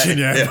conversation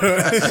yet.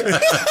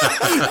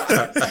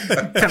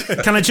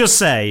 Can I just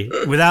say,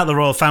 without the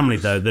royal family,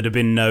 though, there'd have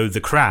been no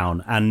The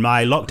Crown, and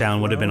my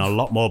lockdown would have been a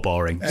lot more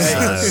boring.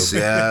 So.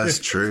 Yeah, that's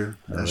true.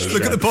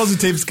 Look at the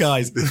positives,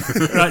 guys.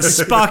 Right,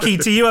 Sparky,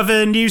 do you have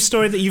a news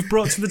story that you've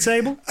brought to the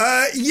table?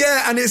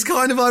 Yeah, and it's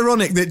kind of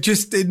ironic that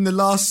just in the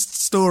last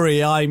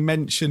story I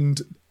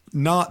mentioned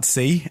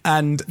Nazi,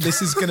 and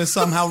this is going to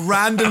somehow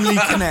randomly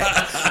connect.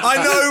 I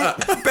know,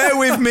 bear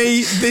with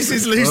me, this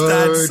is Loose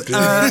Dads.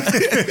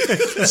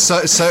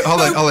 So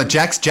hold on.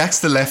 Jack's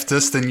the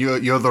leftist and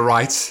you're the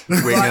right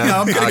winger. Right, no,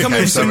 I'm going to come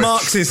in with some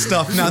Marxist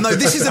stuff now. No,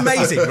 this is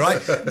amazing, right?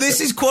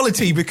 This is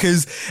quality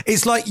because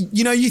it's like,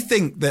 you know, you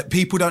think that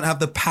people don't have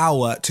the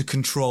power to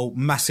control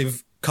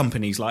massive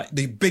companies, like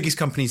the biggest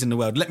companies in the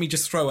world. Let me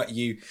just throw at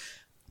you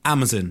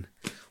Amazon.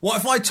 What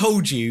if I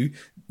told you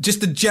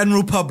just the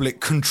general public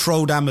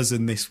controlled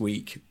Amazon this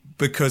week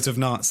because of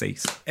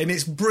Nazis? And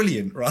it's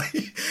brilliant, right?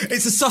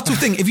 It's a subtle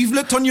thing. If you've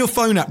looked on your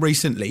phone app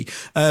recently,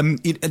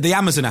 the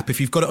Amazon app, if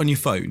you've got it on your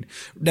phone,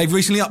 they've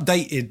recently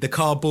updated the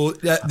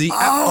cardboard, the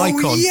app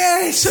icon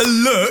to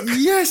look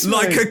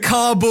like a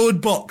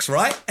cardboard box,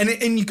 right?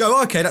 And you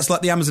go, okay, that's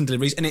like the Amazon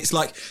deliveries. And it's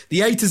like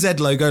the A to Z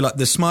logo, like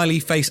the smiley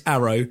face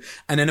arrow.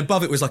 And then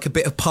above it was like a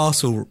bit of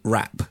parcel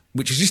wrap,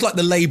 which is just like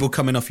the label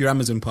coming off your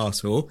Amazon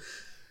parcel.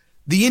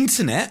 The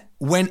internet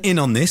went in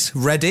on this,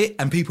 read it,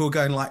 and people were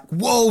going like,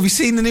 whoa, have you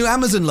seen the new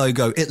Amazon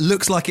logo? It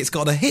looks like it's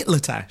got a Hitler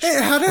tash.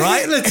 It had a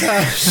Hitler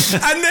tash.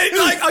 And then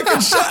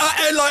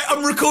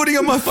I'm recording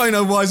on my phone,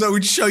 otherwise I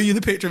would show you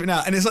the picture of it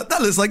now. And it's like,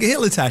 that looks like a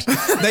Hitler tash.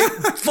 They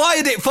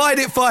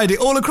fired it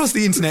all across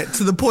the internet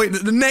to the point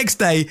that the next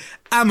day,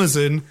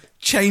 Amazon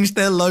changed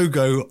their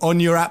logo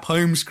on your app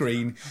home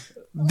screen.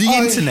 The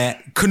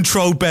internet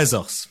controlled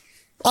Bezos.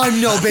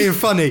 I'm not being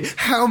funny.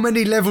 How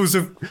many levels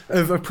of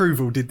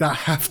approval did that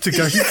have to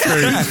go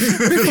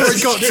through before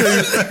it got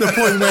to the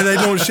point where they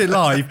launched it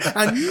live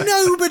and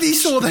nobody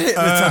saw the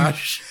Hitler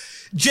tash?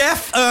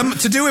 Jeff,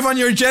 to do with on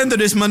your agenda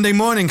this Monday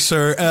morning,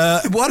 sir,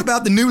 what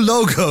about the new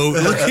logo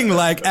looking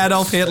like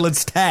Adolf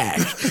Hitler's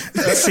tash?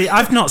 See,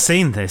 I've not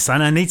seen this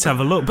and I need to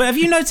have a look. But have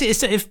you noticed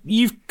that have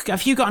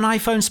you got an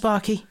iPhone,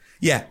 Sparky?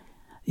 Yeah.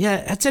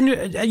 Yeah,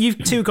 have you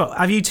two got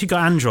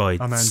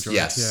Android? I'm Android.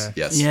 Yes.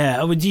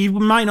 Yeah, you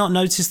might not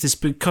notice this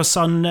because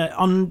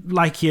on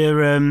like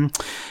your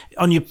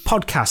on your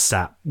podcast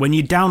app, when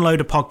you download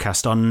a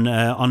podcast on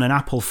an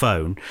Apple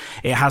phone,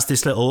 it has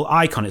this little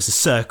icon. It's a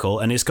circle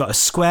and it's got a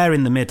square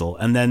in the middle,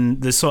 and then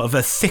there's sort of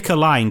a thicker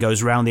line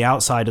goes around the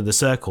outside of the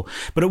circle.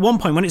 But at one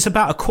point, when it's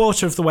about a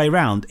quarter of the way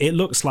round, it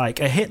looks like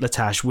a Hitler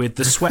tash with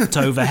the swept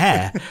over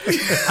hair.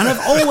 And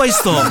I've always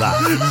thought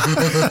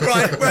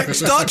that. Right,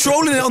 start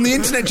trolling it on the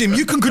internet, Jim.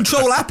 You can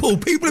control Apple.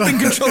 People have been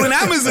controlling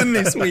Amazon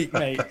this week,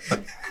 mate.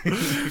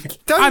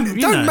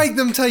 Don't make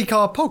them take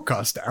our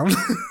podcast down.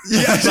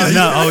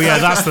 Yeah,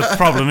 that's the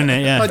problem, isn't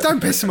it? Yeah.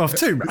 Don't piss them off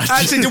too much.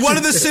 Actually, one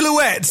of the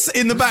silhouettes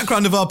in the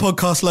background of our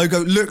podcast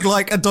logo look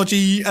like a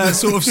dodgy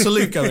sort of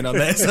salute going on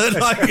there. So,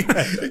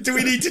 do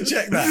we need to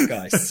check that,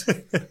 guys?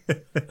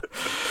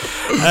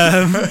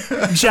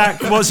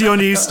 Jack, what's your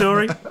news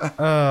story?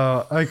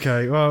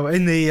 Okay. Well,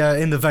 in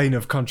the vein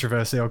of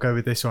controversy, I'll go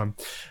with this one.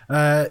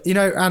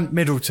 Ant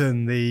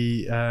Middleton,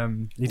 he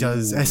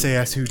does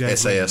SAS Who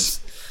Dares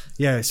SAS.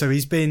 Yeah, so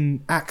he's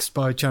been axed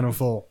by Channel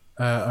 4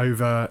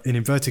 over, in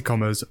inverted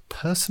commas,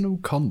 personal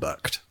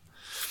conduct.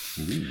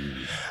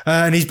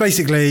 And he's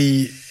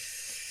basically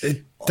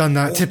done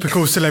that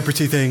typical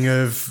celebrity thing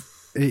of,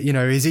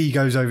 his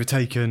ego's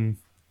overtaken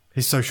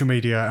his social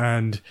media,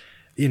 and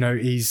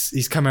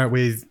he's come out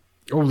with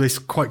all this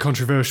quite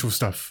controversial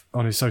stuff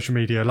on his social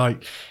media.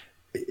 Like,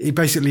 he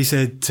basically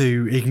said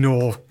to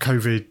ignore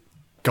COVID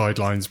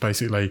guidelines,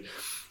 basically.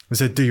 He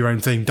said, do your own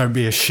thing, don't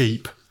be a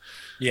sheep.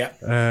 Yeah,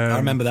 I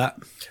remember that.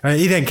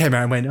 He then came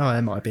out and went,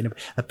 that might have been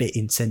a bit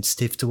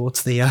insensitive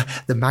towards the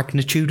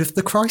magnitude of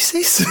the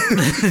crisis.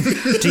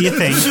 Do you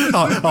think?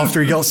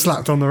 After he got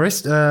slapped on the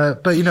wrist.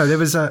 But, there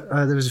was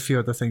a few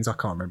other things. I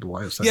can't remember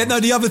what else. Yeah, no,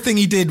 the other thing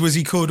he did was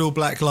he called all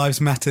Black Lives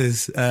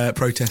Matters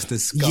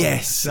protesters skulls.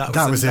 Yes,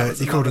 that was it.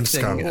 He called them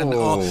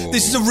skull.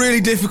 This is a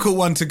really difficult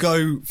one to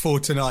go for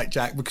tonight,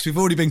 Jack, because we've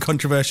already been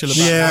controversial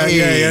about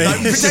Yeah. Like,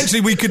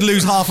 potentially we could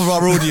lose half of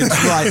our audience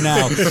right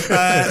now.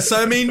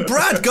 So, I mean,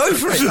 Brad, go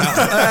for it now.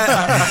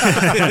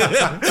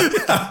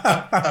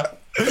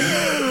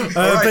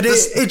 But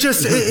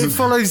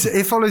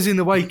it follows in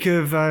the wake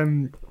of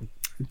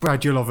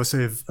Brad. You'll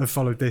obviously have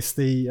followed this.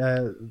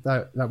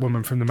 That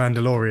woman from The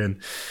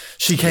Mandalorian,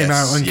 she came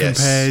out and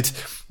compared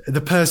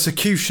the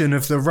persecution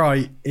of the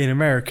right in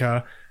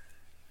America.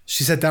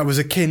 She said that was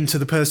akin to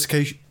the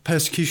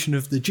persecution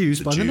of the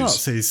Jews by the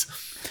Nazis,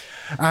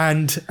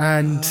 and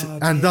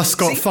thus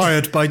got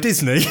fired by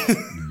Disney.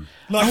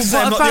 Like I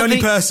said, I'm not the only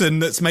person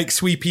that makes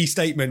sweepy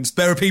statements.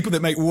 There are people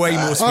that make way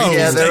more sweepy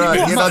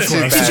statements. You're not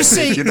too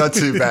bad. You're not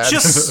too bad.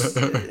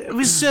 It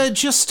was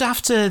just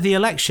after the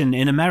election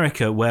in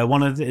America where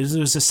there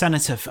was a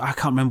senator, I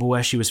can't remember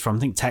where she was from,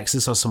 I think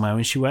Texas or somewhere,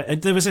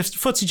 and there was a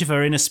footage of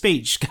her in a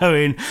speech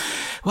going,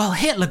 well,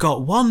 Hitler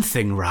got one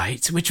thing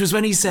right, which was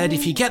when he said,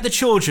 if you get the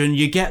children,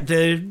 you get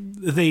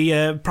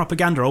the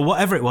propaganda or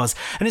whatever it was.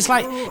 And it's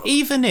like,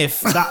 even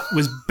if that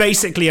was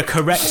basically a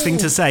correct thing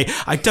to say,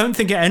 I don't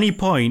think at any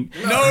point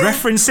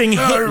referencing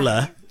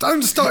Hitler.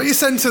 Don't start your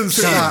sentence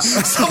with that.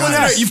 Someone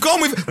else. You've gone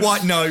with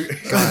white. No,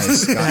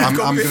 guys. I'm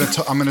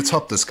going to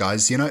top this,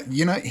 guys. You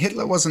know,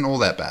 Hitler wasn't all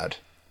that bad.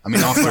 I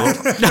mean, after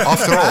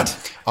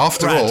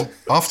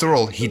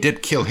all, he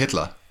did kill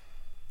Hitler.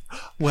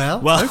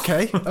 Well,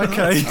 okay.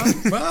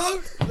 Well,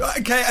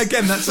 okay.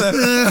 Again, that's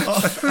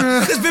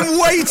there's been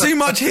way too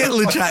much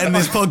Hitler chat in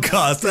this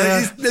podcast.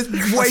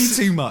 There's way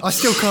too much. I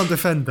still can't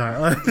defend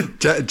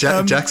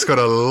that. Jack's got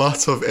a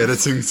lot of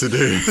editing to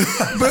do.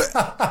 But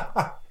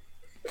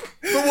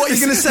what are you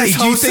going to say? This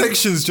whole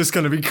section's just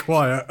going to be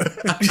quiet.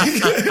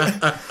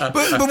 but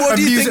what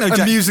do you think?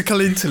 A musical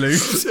interlude.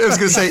 I was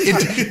going to say,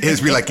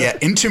 it'd be like,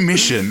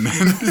 intermission.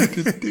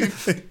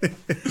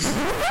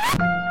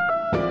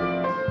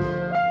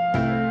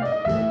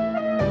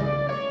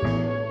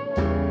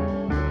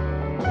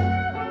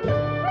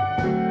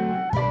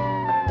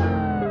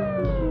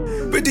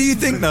 But do you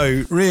think,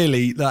 though,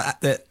 really,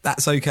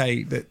 that's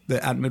okay that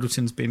Ant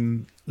Middleton's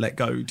been let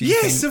go?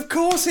 Yes, of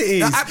course it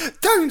is.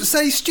 Don't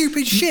say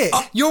stupid shit.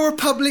 You're a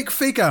public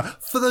figure.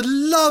 For the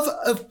love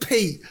of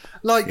Pete.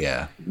 Like,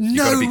 you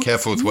got to be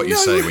careful with what you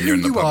say when you're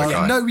in the public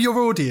eye. Know your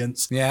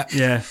audience.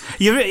 Yeah.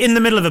 You're in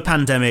the middle of a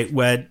pandemic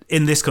where,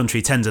 in this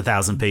country, tens of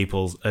thousands of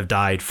people have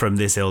died from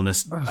this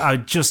illness. I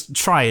just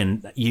try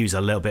and use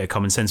a little bit of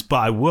common sense, but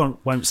I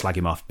won't slag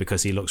him off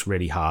because he looks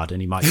really hard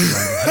and he might.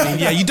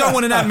 You don't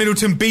want an Ant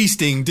Middleton bee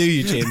sting, do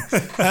you, Jim?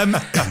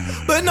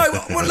 But no.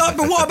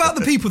 But what about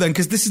the people then?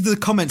 Because this is the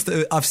comments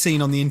that I've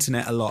seen on the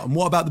internet a lot. And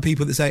what about the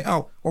people that say,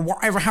 "Oh, well,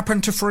 whatever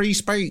happened to free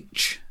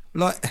speech?"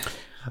 Like.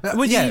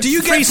 Do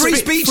you get free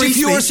speech if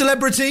you're a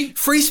celebrity?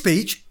 Free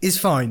speech is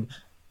fine.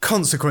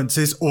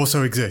 Consequences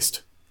also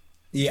exist.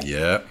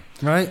 Yeah.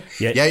 Right?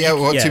 Yeah.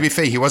 Well, to be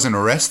fair, he wasn't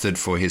arrested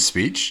for his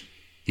speech.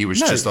 He was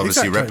just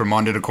obviously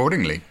reprimanded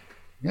accordingly.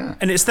 Yeah.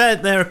 And it's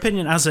their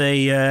opinion as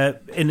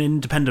an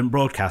independent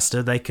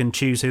broadcaster. They can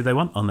choose who they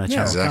want on their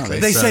channel. Exactly.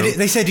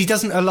 They said he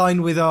doesn't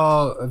align with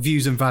our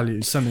views and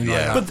values, something like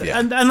that. But,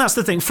 and that's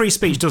the thing. Free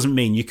speech doesn't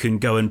mean you can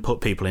go and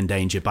put people in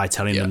danger by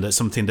telling them that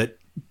something that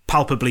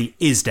palpably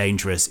is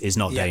dangerous is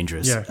not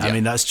dangerous. I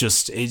mean, that's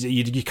just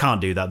you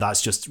can't do that.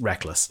 That's just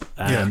reckless.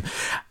 And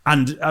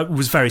it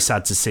was very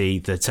sad to see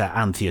that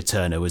Anthea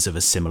Turner was of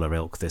a similar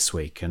ilk this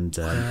week, and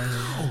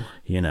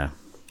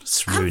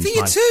it's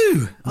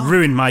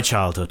ruined my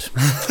childhood.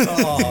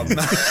 Oh,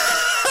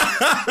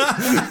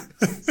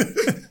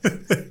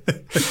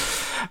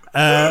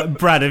 man.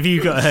 Brad, have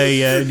you got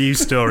a news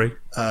story?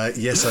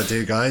 Yes, I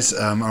do, guys.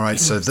 All right,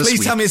 so this Please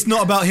week... tell me it's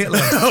not about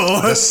Hitler.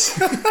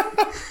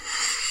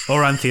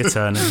 Or Anthea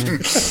Turner.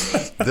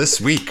 This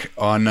week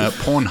on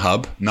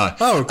Pornhub. No.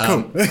 Oh,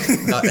 cool.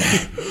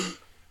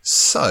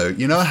 So,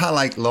 you know how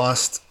on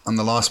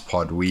the last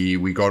pod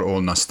we got all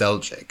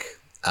nostalgic?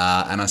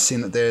 And I've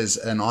seen that there's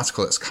an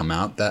article that's come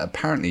out that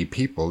apparently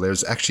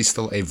there's actually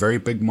still a very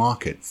big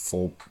market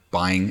for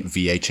buying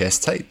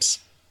VHS tapes.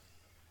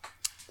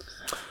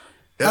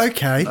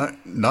 Okay.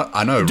 No,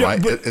 I know, right?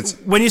 It's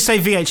when you say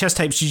VHS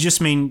tapes, do you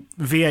just mean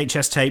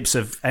VHS tapes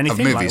of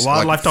anything, of movies,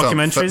 like wildlife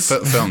documentaries?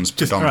 Films,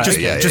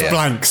 predominantly. Just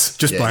blanks.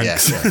 Just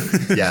blanks.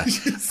 Yeah.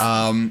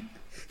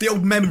 The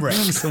old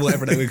Memorex or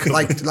whatever they would call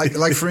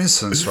like for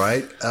instance,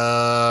 right?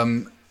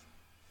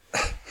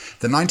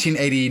 The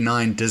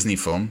 1989 Disney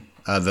film,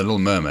 The Little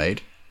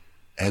Mermaid,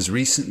 has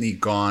recently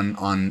gone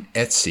on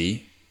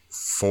Etsy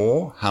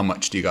for how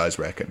much do you guys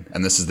reckon?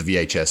 And this is the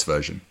VHS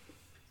version.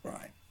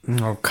 Right.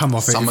 Oh, come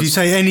off it. If you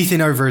say anything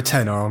over a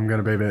tenner, I'm going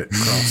to be a bit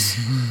cross.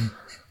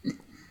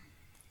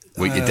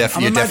 Well, you're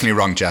definitely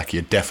wrong, Jack.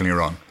 You're definitely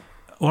wrong.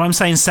 Well, I'm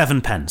saying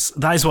 7 pence.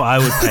 That is what I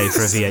would pay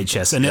for a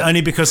VHS, and only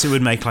because it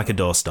would make like a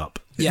doorstop.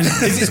 Yeah.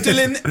 Is it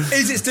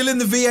still in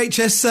the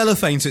VHS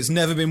cellophane, so it's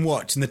never been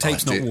watched and the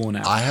tape's not worn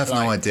out? I have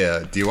no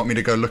idea. Do you want me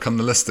to go look on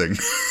the listing?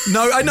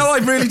 No, I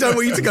really don't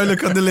want you to go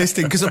look on the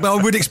listing, because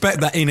I would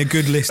expect that in a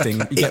good listing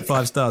you get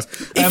 5 stars.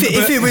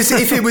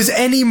 If it was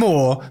any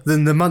more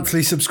than the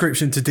monthly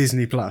subscription to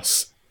Disney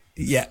Plus,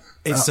 yeah,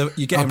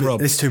 you're getting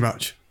robbed. It's too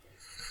much.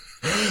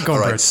 Go on, All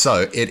right, Brad.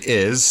 so it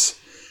is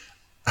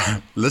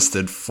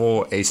listed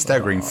for a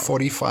staggering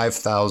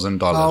 $45,000.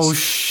 Oh,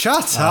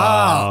 shut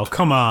up! Oh,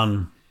 come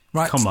on.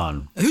 Right. Come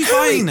on. Who's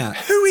buying that?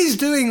 Who is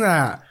doing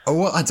that? Oh,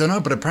 well, I don't know,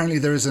 but apparently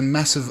there is a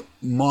massive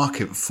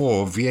market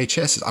for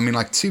VHS. I mean,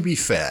 like, to be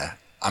fair,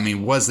 I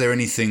mean, was there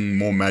anything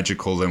more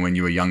magical than when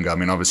you were younger? I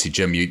mean, obviously,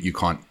 Jim, you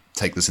can't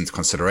take this into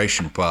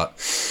consideration, but...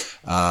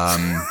 What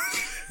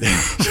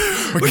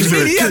do you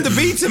mean? He had the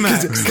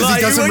Betamax.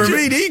 Like, what do you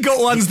mean? He got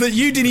ones that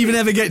you didn't even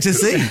ever get to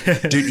see.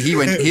 Dude,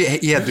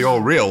 he had the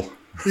all reel.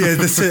 Yeah,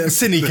 the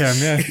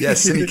Cinecam, yeah. Yeah,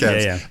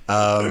 Cinecams. Yeah.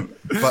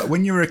 But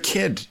when you were a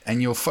kid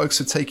and your folks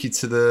would take you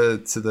to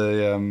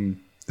the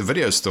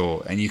video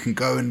store, and you can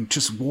go and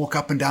just walk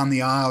up and down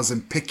the aisles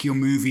and pick your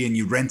movie, and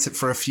you rent it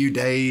for a few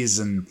days,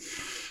 and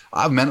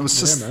it was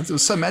just it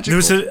was so magical.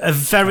 There was a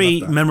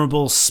very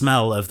memorable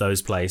smell of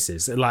those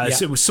places.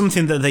 Like it was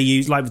something that they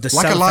used, like the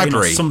like a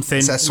library, or something.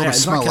 It's that sort of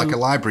smell, like a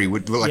library.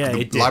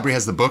 The library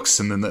has the books,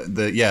 and then the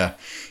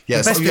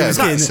best bit was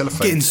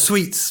getting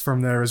sweets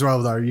from there as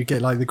well, though. You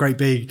get like the great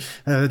big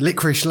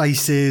licorice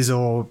laces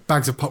or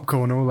bags of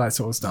popcorn, all that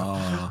sort of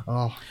stuff.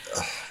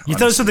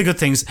 Those are the good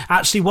things.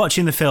 Actually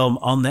watching the film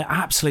on the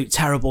absolute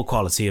terrible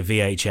quality of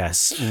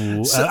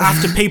VHS.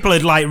 After people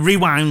had like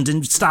rewound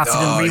and started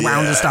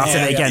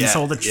it again, so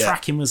all the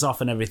tracking was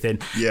off and everything.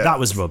 Yeah. That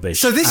was rubbish.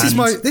 So this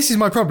is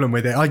my problem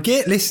with it. I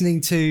get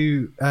listening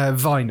to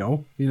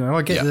vinyl. You know,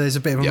 I get that there's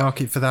a bit of a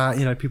market for that.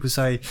 You know, people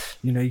say,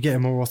 you know, you get a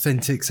more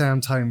authentic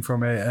sound tone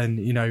from it, and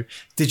you know,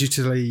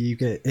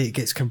 digitally it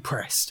gets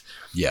compressed.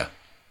 Yeah.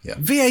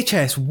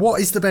 VHS.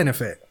 What is the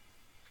benefit?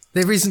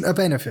 There isn't a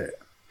benefit.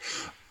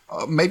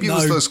 Maybe it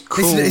was those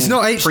cool it's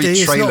not HD,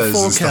 it's not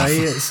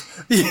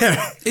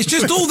 4K. It's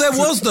just all there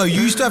was, though.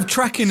 You used to have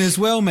tracking as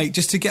well, mate,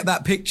 just to get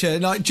that picture.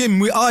 Like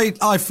Jim,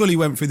 I fully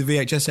went through the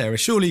VHS era.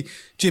 Surely,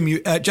 Jim,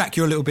 Jack,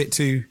 you're a little bit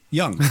too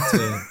young.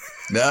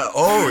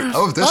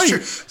 No, that's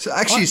true. So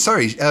actually,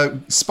 sorry,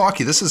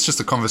 Sparky, this is just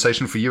a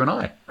conversation for you and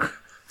I.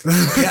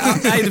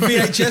 Hey, the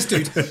VHS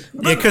dude.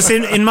 Yeah, because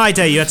in my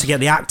day, you had to get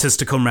the actors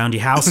to come round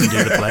your house and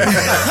do the play.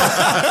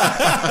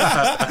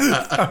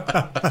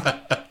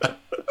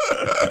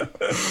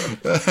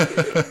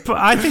 But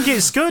I think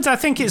it's good.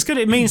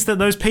 It means that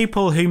those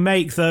people who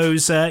make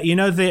those,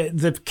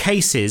 the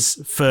cases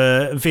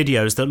for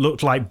videos that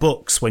look like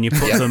books when you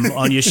put them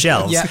on your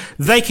shelves,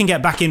 they can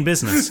get back in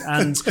business.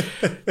 And,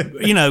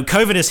 you know,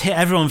 COVID has hit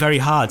everyone very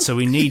hard, so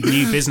we need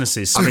new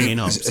businesses springing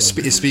up.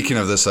 Speaking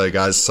of this,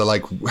 guys, so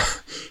like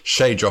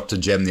Shay dropped a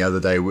gem the other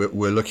day.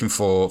 We're looking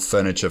for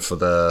furniture for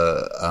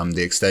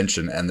the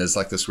extension, and there's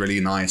like this really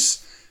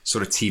nice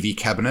sort of TV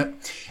cabinet,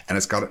 and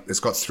it's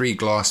got 3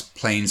 glass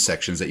plane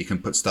sections that you can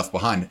put stuff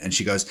behind. And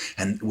she goes,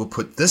 and we'll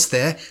put this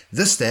there,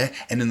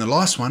 and in the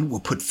last one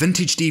we'll put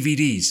vintage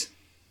DVDs.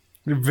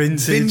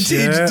 Vintage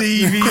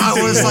DVDs.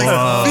 I was like,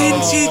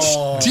 vintage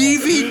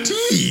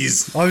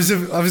DVDs.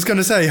 I was going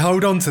to say,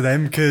 hold on to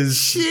them,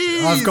 because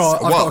I've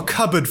got a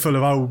cupboard full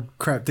of old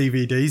crap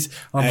DVDs.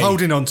 I'm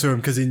holding on to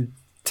them because in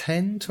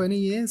 10, 20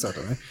 years, I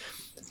don't know.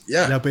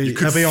 Yeah, they'll be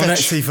on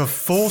Etsy for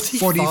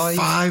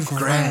 45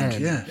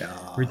 grand. Yeah.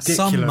 Ridiculous.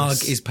 Some mug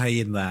is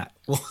paying that.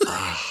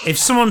 If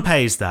someone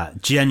pays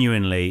that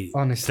genuinely,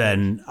 honestly,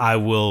 then I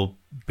will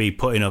be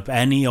putting up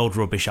any old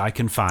rubbish I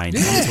can find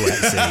onto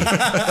Etsy.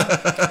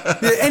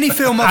 Any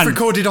film I've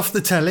recorded off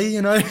the telly,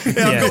 you know. I've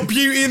got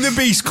Beauty and the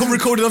Beast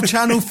recorded off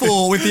Channel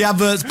 4 with the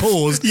adverts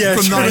paused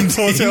from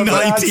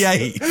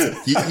 1998.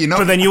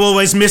 But then you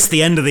always miss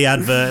the end of the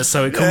advert,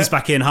 so it comes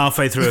back in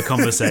halfway through a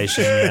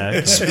conversation.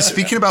 Yeah.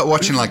 Speaking about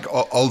watching like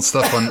old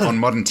stuff on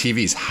modern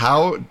TVs,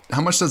 how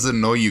much does it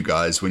annoy you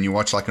guys when you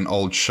watch like an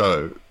old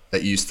show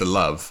that you used to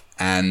love,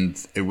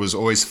 and it was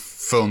always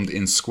filmed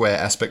in square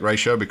aspect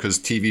ratio because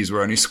TVs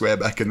were only square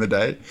back in the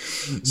day?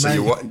 So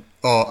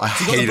I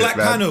hate it, man.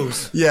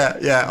 Panels.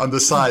 Yeah, on the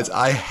sides.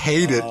 I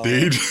hate it,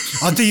 dude.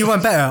 I'll do you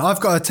one better.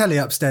 I've got a telly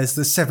upstairs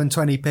that's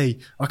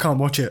 720p. I can't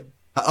watch it.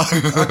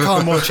 I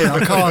can't watch it.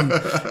 I can't.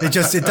 It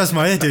does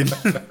my head in.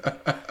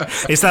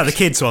 Is that the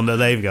kids one that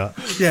they've got?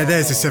 Yeah,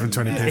 there's a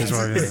 720p as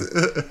well. Yeah.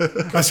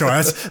 That's all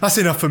right. That's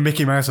enough for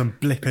Mickey Mouse and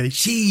Blippi.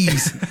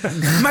 Jeez.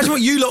 Imagine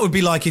what you lot would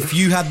be like if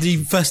you had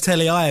the first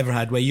telly I ever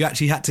had, where you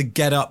actually had to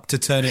get up to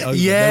turn it over.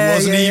 There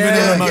wasn't even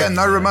a remote. Yeah,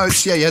 no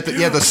remotes. Yeah, you had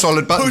the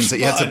solid buttons that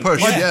you had to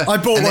push. I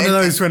bought one of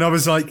those when I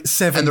was like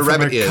 7 and the from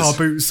rabbit a ears. car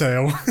boot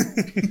sale.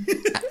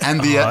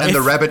 And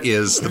the rabbit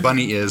ears, the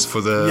bunny ears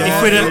for the...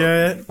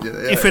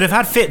 If we'd have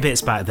had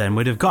Fitbits back then,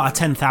 we'd have got our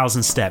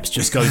 10,000 steps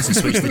just going to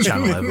switch the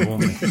channel over,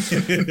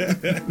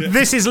 wouldn't we?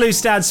 This is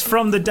Loose Dads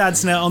from the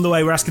Dadsnet. On the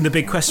way, we're asking the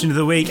big question of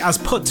the week as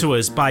put to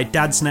us by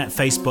Dadsnet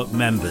Facebook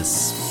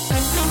members.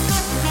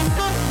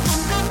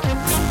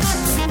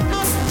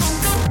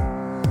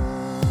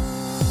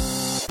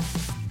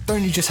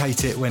 Don't you just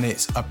hate it when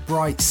it's a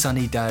bright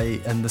sunny day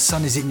and the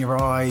sun is in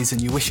your eyes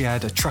and you wish you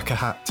had a trucker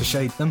hat to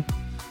shade them?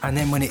 And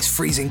then when it's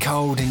freezing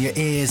cold and your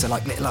ears are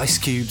like little ice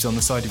cubes on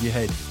the side of your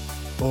head?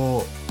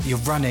 Or you're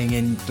running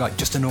in like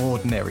just an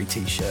ordinary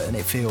t-shirt and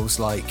it feels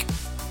like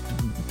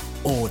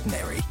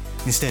ordinary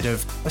instead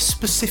of a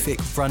specific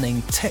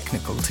running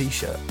technical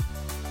t-shirt?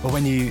 Or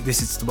when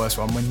this is the worst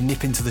one, when you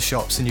nip into the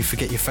shops and you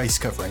forget your face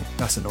covering.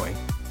 That's annoying.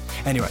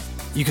 Anyway,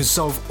 you can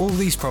solve all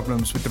these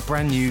problems with the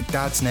brand new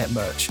Dadsnet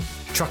merch.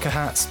 Trucker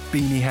hats,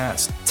 beanie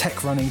hats,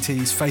 tech running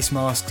tees, face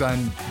masks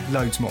and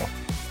loads more.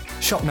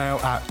 Shop now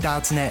at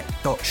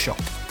dadsnet.shop.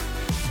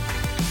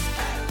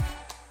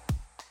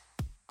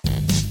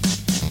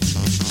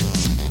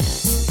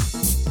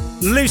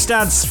 Loose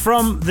Dads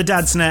from the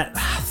Dadsnet.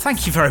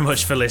 Thank you very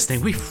much for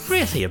listening. We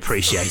really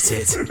appreciate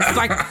it.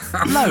 Like,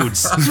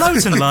 loads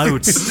and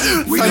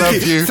loads. We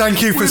love you.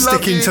 Thank you for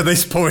sticking to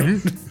this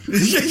point.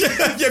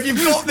 If you've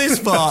got this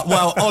far,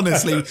 well,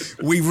 honestly,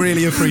 we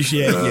really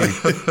appreciate you.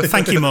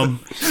 Thank you, Mum.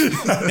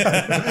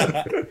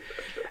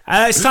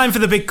 It's time for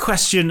the big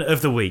question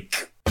of the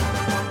week.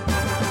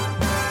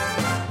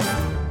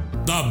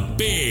 The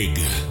big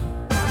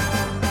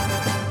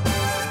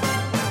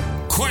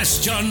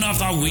question of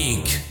the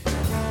week.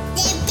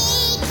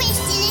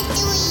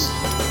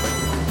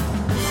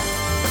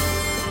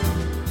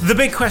 The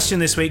big question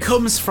this week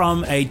comes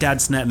from a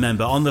Dadsnet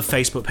member on the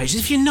Facebook page.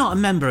 If you're not a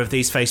member of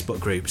these Facebook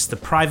groups, the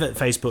private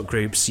Facebook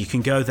groups, you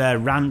can go there,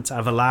 rant,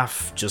 have a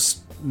laugh, just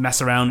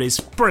mess around. It's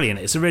brilliant.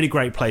 It's a really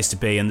great place to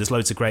be, and there's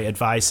loads of great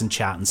advice and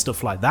chat and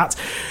stuff like that.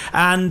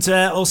 And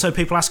also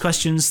people ask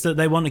questions that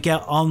they want to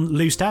get on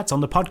Loose Dads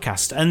on the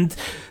podcast. And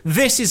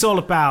this is all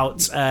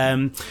about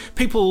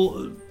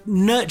people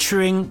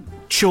nurturing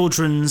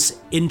children's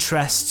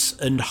interests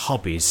and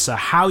hobbies. So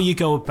how you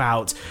go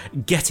about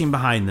getting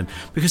behind them.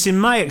 Because in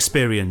my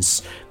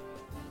experience,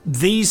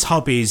 these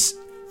hobbies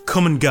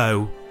come and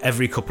go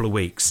every couple of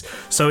weeks.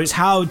 So it's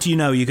how do you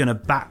know you're going to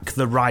back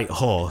the right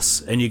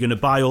horse and you're going to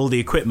buy all the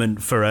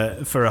equipment for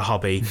a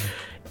hobby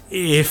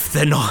if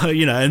they're not,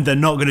 and they're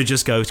not going to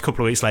just go a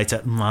couple of weeks later,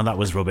 that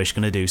was rubbish,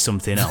 going to do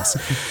something else.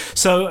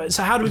 So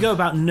how do we go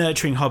about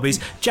nurturing hobbies?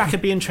 Jack,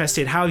 I'd be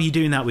interested, how are you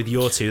doing that with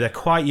your two? They're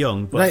quite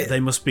young, but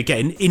they must be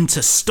getting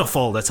into stuff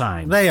all the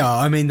time. They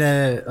are. I mean,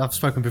 I've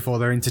spoken before,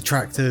 they're into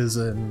tractors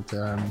and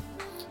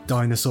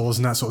dinosaurs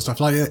and that sort of stuff.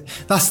 Like,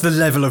 that's the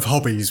level of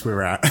hobbies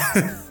we're at.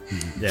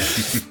 Yeah.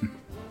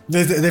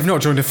 They've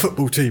not joined a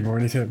football team or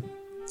anything.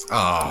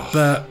 Oh.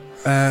 But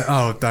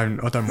I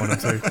don't want them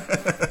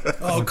to.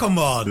 Oh, come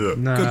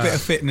on. Nah. Good bit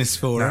of fitness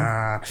for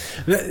them.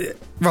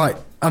 Right,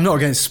 I'm not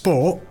against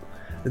sport.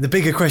 The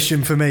bigger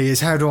question for me is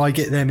how do I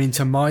get them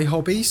into my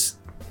hobbies?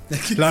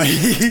 That's not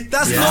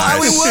how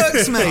it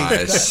works, mate.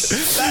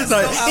 Nice. That's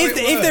Like, not how it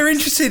if they're works.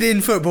 interested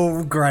in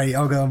football, great,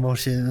 I'll go and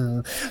watch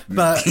it.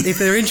 But if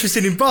they're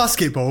interested in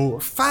basketball,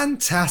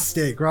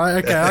 fantastic,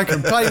 right? Okay, I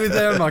can play with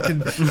them, I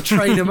can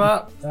train them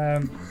up.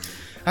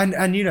 And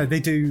they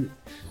do...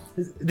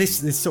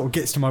 This sort of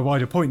gets to my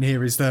wider point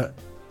here, is that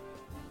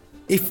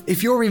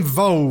if you're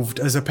involved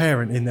as a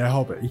parent in their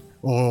hobby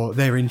or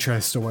their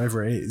interest or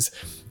whatever it is,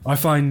 I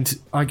find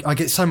I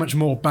get so much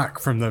more back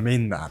from them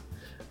in that.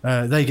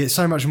 They get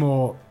so much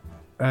more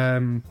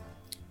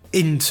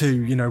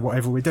into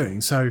whatever we're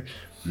doing. So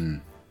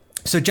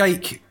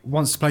Jake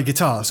wants to play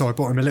guitar, so I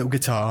bought him a little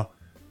guitar,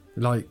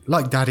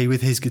 like Daddy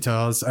with his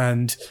guitars,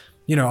 and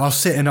I'll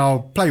sit and I'll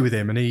play with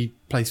him, and he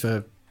plays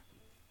for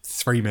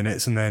 3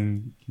 minutes and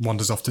then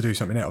wanders off to do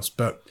something else.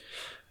 But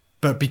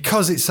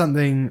because it's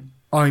something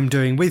I'm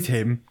doing with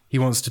him, he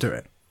wants to do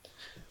it.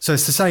 So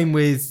it's the same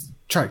with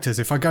tractors.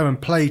 If I go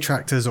and play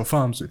tractors or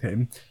farms with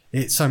him,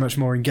 it's so much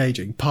more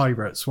engaging.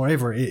 Pirates,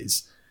 whatever it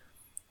is,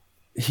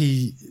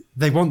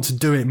 they want to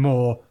do it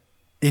more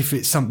if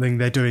it's something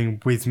they're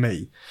doing with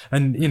me.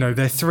 And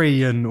they're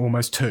 3 and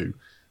almost 2,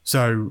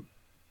 so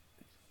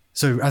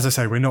as I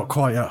say, we're not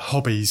quite at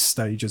hobbies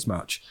stage as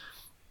much,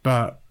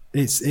 but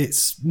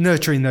it's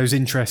nurturing those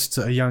interests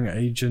at a young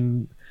age,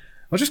 and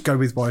I'll just go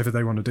with whatever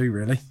they want to do,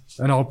 really,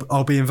 and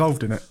I'll be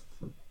involved in it.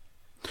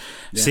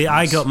 Yeah, see,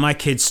 I got my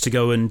kids to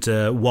go and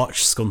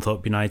watch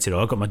Scunthorpe United,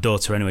 or I got my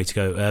daughter anyway to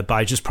go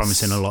by just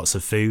promising her lots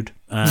of food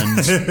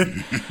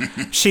and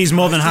she's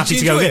more than happy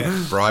to go get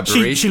it.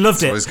 Bribery. She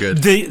loved it. It was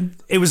good.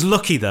 It was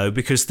lucky though,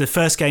 because the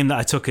first game that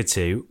I took her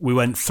to, we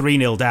went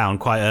 3-0 down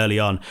quite early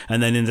on,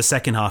 and then in the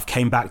second half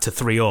came back to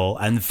 3-3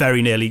 and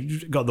very nearly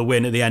got the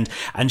win at the end.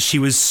 And she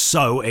was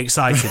so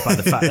excited by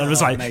the fact that it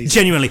was like,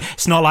 genuinely,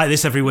 it's not like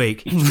this every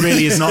week. It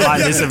really is not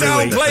like this every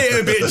week. Downplay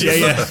it a bit,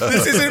 just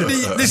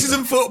this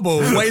isn't football.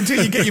 Wait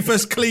until you get your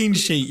first clean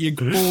sheet, your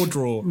ball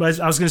draw.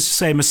 I was going to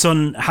say my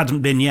son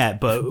hadn't been yet,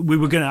 but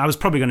I was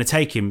probably going to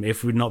take him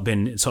if we'd not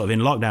been sort of in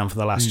lockdown for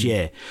the last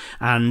year.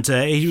 And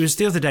he was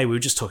the other day, we were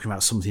just talking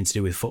about something to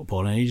do with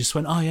football, and he just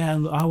went, "Oh yeah,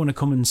 I want to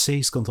come and see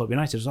Scunthorpe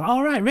United." I was like,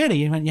 "Oh right, really?"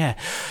 He went, "Yeah.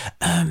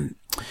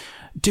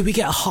 Do we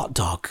get a hot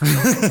dog?"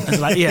 I was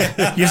like,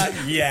 "Yeah,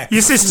 yeah.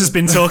 Your sister's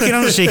been talking,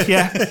 hasn't she?"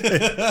 "Yeah,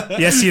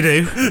 yes, you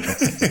do.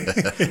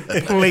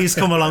 Please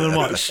come along and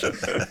watch."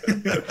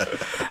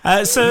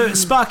 So,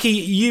 Sparky,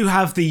 you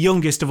have the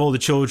youngest of all the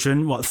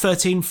children. What,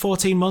 13,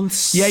 14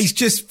 months? Yeah, he's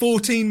just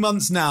 14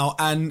 months now,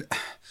 and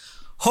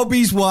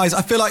hobbies-wise,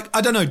 I feel like, I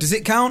don't know, does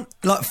it count?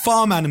 Like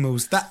farm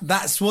animals,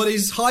 that's what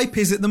his hype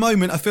is at the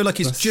moment. I feel like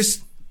it's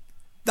just...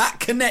 that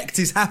connect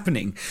is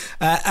happening.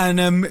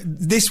 And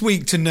this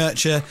week, to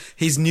nurture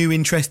his new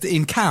interest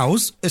in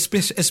cows,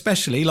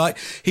 especially, like,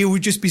 he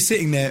would just be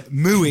sitting there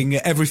mooing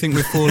at everything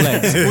with 4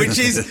 legs, which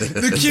is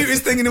the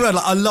cutest thing in the world.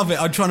 Like, I love it.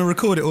 I'm trying to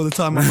record it all the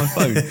time on my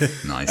phone.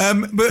 Nice.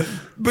 But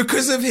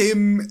because of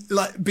him,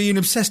 like, being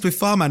obsessed with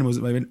farm animals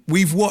at the moment,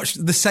 we've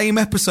watched the same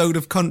episode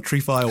of Country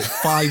File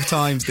 5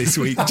 times this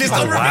week. Just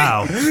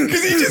wow.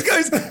 Because he just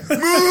goes, moo,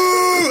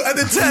 at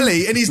the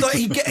telly. And he's like,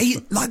 he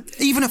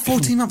like, even at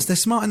 14 months, they're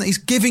smart in that he's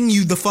giving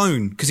you the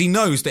phone, because he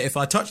knows that if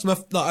I touch my,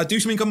 like, I do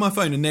something on my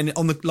phone and then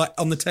on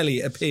the telly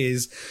it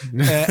appears,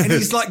 and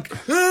he's like,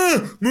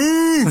 moo,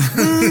 moo,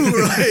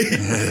 right?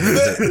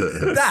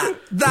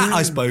 that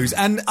I suppose,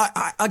 and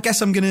I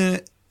guess I'm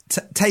gonna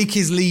take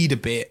his lead a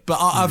bit, but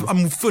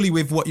I'm fully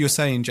with what you're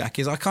saying, Jack.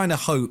 Is I kind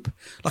of hope,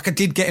 like, I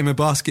did get him a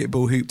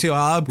basketball hoop too.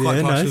 I'm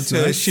quite partial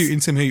to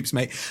shooting some hoops,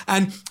 mate.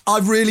 And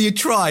I've really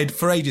tried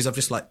for ages. I've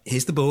just like,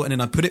 here's the ball, and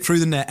then I put it through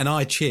the net and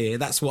I cheer.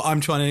 That's what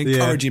I'm trying to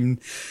encourage him.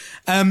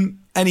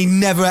 And he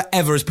never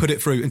ever has put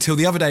it through until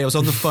the other day. I was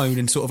on the phone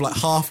and sort of like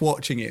half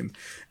watching him,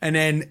 and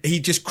then he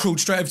just crawled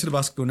straight over to the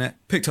basketball net,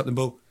 picked up the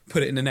ball,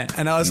 put it in the net,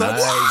 and I was like,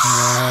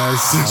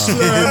 nice.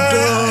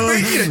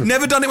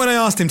 Never done it when I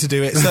asked him to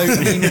do it. So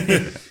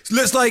it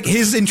looks like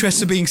his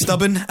interests are being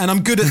stubborn, and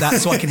I'm good at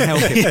that, so I can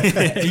help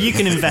him. You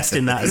can invest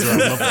in that as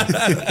well.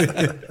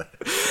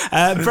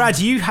 Brad,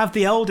 you have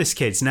the oldest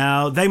kids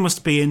now. They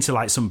must be into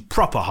like some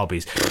proper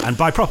hobbies, and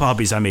by proper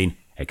hobbies I mean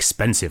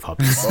expensive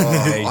hobbies.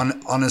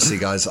 Honestly,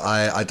 guys,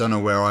 I don't know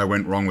where I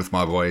went wrong with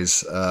my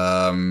boys.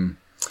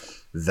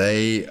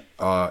 They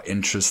are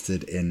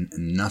interested in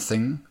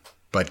nothing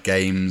but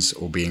games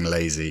or being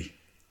lazy.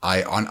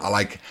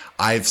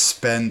 I've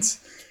spent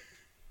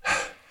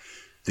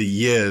the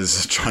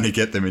years trying to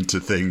get them into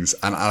things,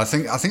 and I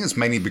think it's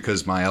mainly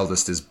because my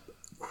eldest is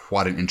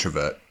quite an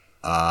introvert.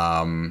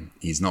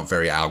 He's not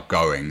very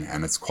outgoing,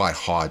 and it's quite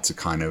hard to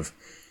kind of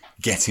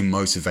get him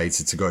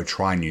motivated to go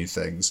try new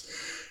things.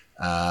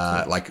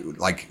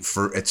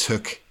 It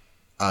took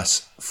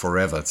us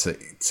forever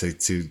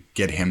to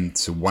get him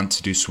to want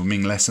to do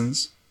swimming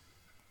lessons,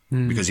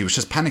 because he was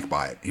just panicked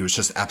by it. He was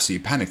just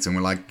absolutely panicked, and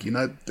we're like,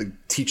 the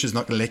teacher's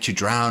not going to let you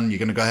drown. You're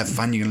going to go have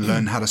fun. You're going to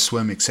learn how to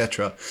swim,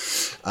 etc.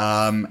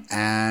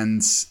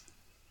 And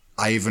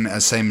I even,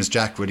 same as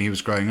Jack, when he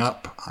was growing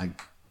up, I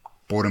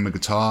bought him a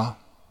guitar.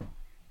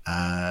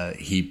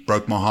 He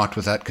broke my heart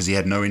with that because he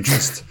had no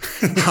interest.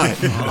 I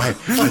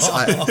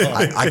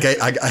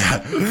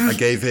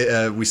gave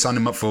it. We signed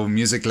him up for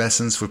music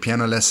lessons, for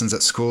piano lessons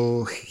at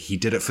school. He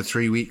did it for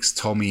 3 weeks.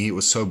 Told me it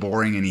was so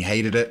boring and he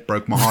hated it.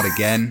 Broke my heart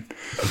again.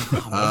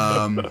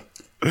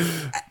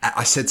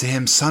 I said to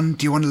him, "Son,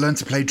 do you want to learn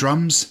to play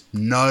drums?"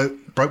 No.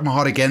 Broke my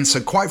heart again. So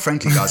quite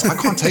frankly, guys, I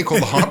can't take all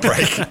the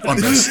heartbreak on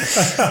this.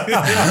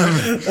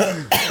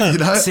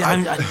 See,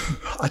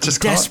 I just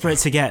desperate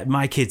to get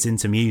my kids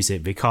into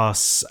music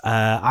because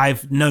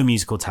I've no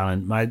musical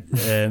talent.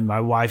 My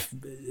wife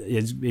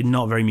is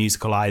not very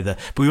musical either,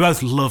 but we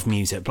both love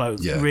music.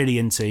 Really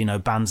into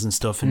bands and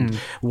stuff, and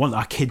want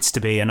our kids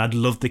to be. And I'd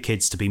love the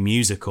kids to be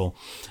musical.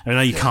 I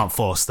know you can't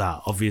force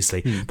that,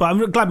 obviously, but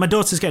I'm glad my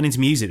daughter's getting into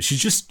music.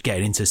 She's just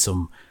getting into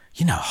some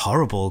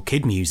horrible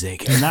kid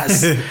music, and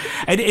that's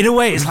and in a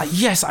way it's like,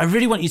 yes, I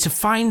really want you to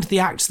find the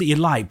acts that you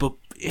like, but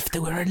if they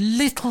were a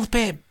little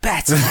bit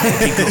better,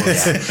 that'd be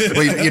good.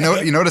 Well, you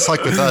know what it's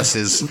like with us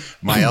is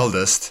my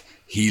eldest,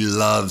 he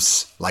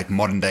loves like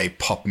modern day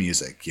pop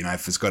music.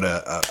 If it's got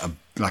a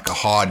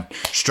hard,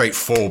 straight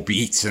 4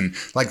 beats, and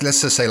like,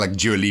 let's just say like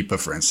Dua Lipa,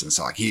 for instance,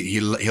 like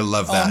he'll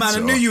love that. Oh man, I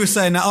knew you were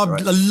saying that. I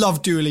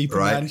love Dua Lipa,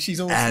 man.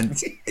 She's awesome. And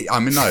I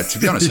mean, no, to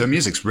be honest, her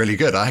music's really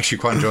good. I actually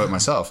quite enjoy it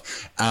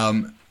myself.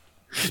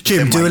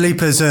 Jim, Dua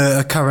Lipa's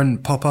a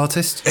current pop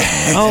artist.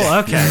 Oh,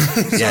 okay.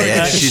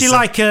 Yeah. She's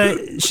like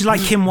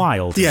Kim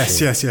Wilde.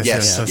 Yes.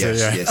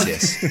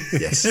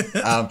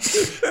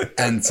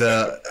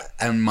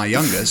 And my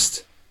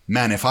youngest,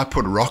 man, if I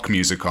put rock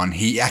music on,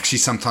 he actually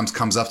sometimes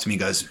comes up to me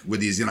and goes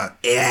with his,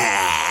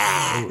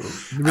 yeah.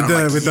 With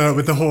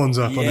the horns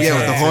up. Yeah,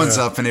 with the horns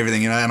up and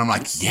everything, and I'm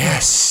like,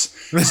 yes.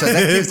 So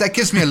that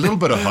gives me a little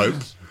bit of hope.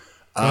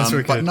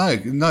 But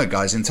no,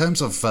 guys, in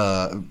terms of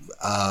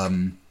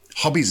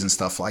hobbies and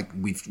stuff, like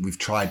we've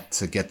tried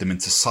to get them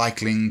into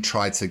cycling,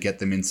 tried to get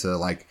them into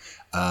like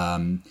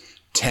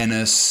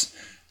tennis.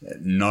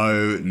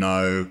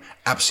 No,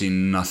 absolutely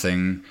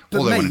nothing.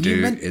 All they want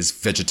to do is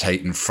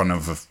vegetate in front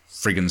of a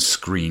friggin'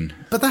 screen.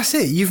 But that's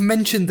it. You've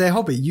mentioned their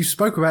hobby. You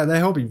spoke about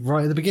their hobby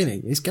right at the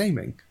beginning. It's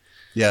gaming.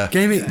 Yeah,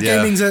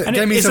 gaming's a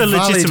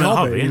valid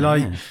hobby.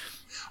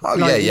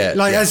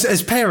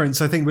 As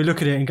parents, I think we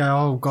look at it and go,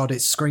 "Oh God,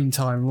 it's screen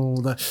time."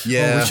 We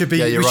should be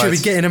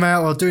getting them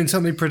out or doing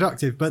something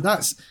productive. But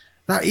that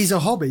is a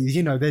hobby.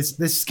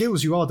 There's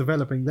skills you are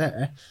developing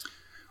there,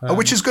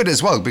 which is good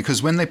as well,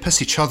 because when they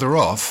piss each other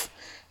off,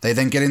 they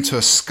then get into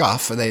a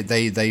scuff. They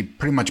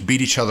pretty much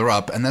beat each other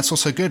up, and that's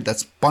also good.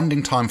 That's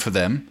bonding time for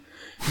them.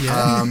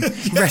 Yeah.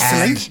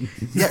 Wrestling.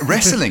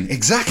 Wrestling,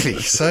 exactly.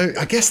 So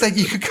I guess that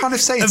you could kind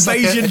of say it's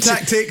evasion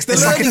tactics. They're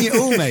learning it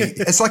all, mate.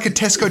 It's like a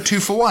Tesco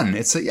 2-for-1.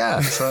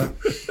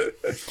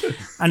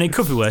 And it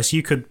could be worse.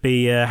 You could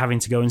be having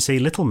to go and see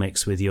Little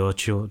Mix with your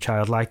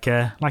child, like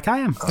I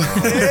am.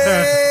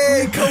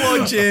 Hey, come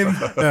on, Jim.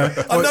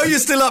 I know you're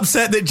still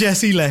upset that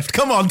Jesse left.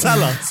 Come on,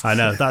 tell us. I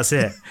know, that's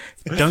it.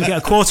 Don't get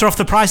a quarter off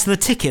the price of the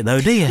ticket,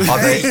 though, do you?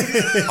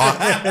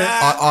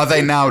 Are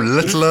they now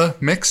Littler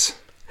Mix?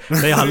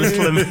 They are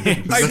Little Mix.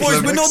 Hey,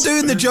 boys, we're not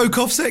doing the joke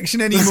off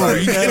section anymore.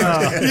 You don't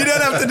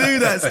have to do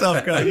that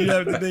stuff, guys. You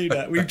don't have to do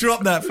that. We've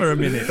dropped that for a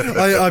minute.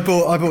 I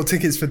bought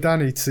tickets for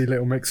Danny to see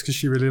Little Mix because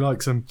she really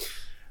likes them.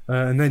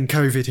 And then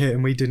COVID hit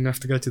and we didn't have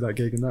to go to that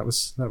gig, and that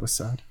was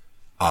sad.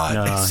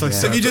 So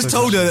have you just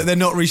told her that they're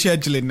not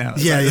rescheduling now?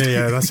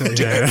 Yeah, that's it.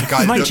 Yeah.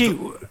 Guys, Mind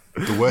you,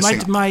 the worst thing.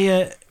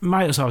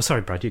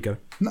 Sorry, Brad, you go.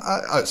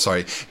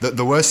 Sorry.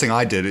 The worst thing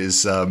I did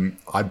is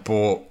I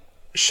bought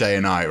Shay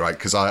and I, right?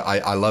 Because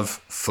I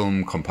love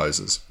film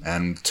composers,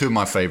 and two of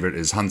my favorite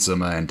is Hans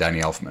Zimmer and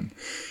Danny Elfman.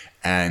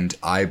 And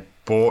I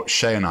bought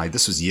Shay and I,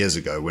 this was years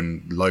ago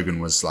when Logan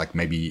was like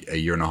maybe a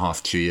year and a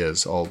half, 2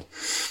 years old.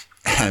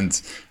 And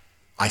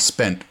I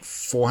spent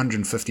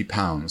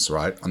 £450,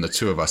 right, on the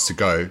two of us to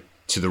go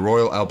to the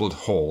Royal Albert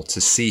Hall to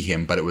see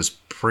him, but it was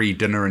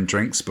pre-dinner and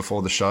drinks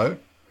before the show.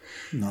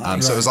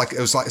 Nice. So it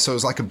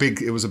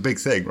was a big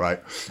thing,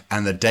 right?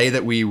 And the day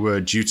that we were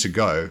due to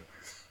go,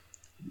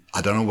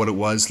 I don't know what it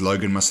was.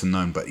 Logan must have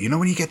known, but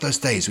when you get those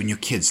days when your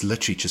kids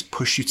literally just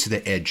push you to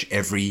the edge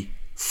every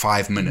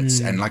 5 minutes,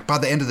 and like by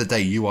the end of the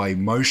day, you are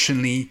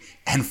emotionally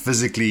and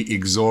physically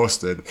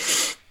exhausted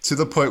to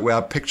the point where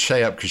I picked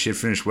Shay up because she had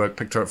finished work,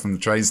 picked her up from the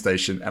train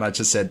station, and I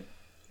just said,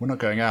 "We're not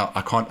going out.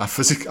 I can't. I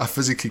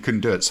physically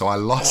couldn't do it, so I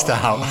lost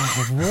out."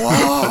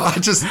 I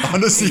just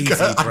honestly,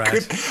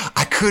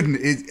 I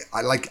couldn't.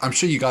 I'm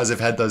sure you guys have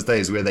had those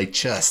days where they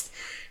just.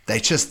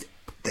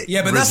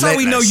 Yeah, but that's how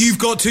we know you've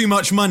got too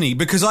much money,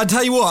 because I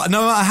tell you what,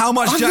 no matter how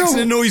much Jackson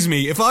annoys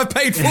me, if I've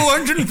paid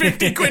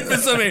 450 quid for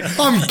something,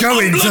 I'm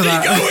going to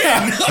that.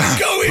 I'm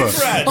going,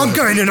 Brad. I'm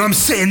going, and I'm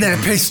sitting there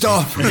pissed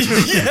off.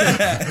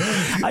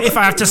 If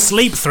I have to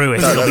sleep through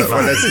it, it'll be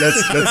fine.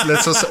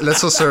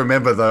 Let's also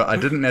remember, though, I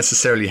didn't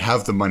necessarily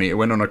have the money. It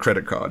went on a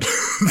credit card.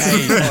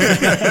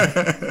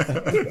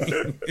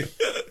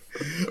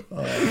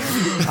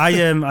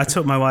 I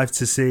took my wife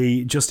to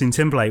see Justin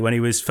Timberlake when he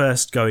was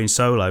first going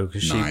solo,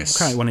 because she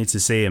kind of wanted to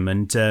see him,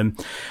 and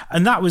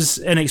that was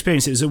an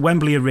experience. It was at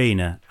Wembley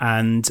Arena,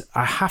 and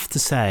I have to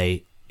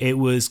say it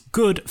was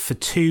good for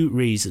two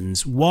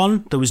reasons.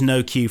 One, there was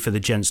no queue for the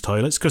gents'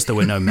 toilets because there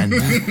were no men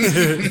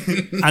there,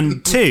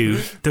 and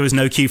two, there was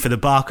no queue for the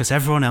bar because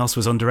everyone else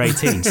was under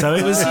 18. So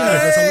it was,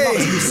 there's a lot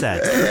to be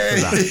said for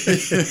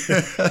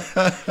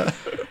that.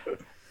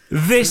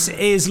 This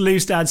is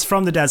Loose Dads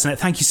from the Dads Net.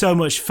 Thank you so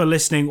much for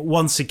listening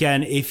once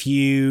again. If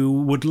you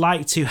would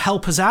like to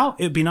help us out,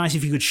 it would be nice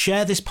if you could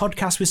share this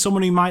podcast with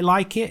someone who might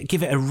like it.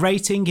 Give it a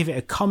rating, give it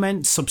a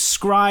comment,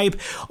 subscribe,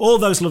 all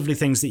those lovely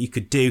things that you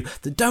could do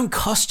that don't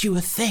cost you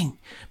a thing,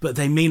 but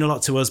they mean a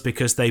lot to us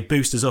because they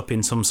boost us up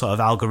in some sort of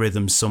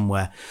algorithm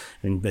somewhere,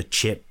 in a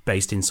chip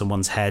based in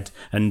someone's head.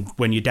 And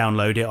when you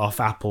download it off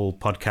Apple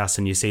Podcasts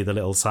and you see the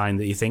little sign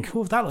that you think,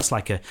 oh, that looks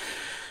like a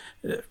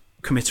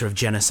committer of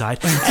genocide.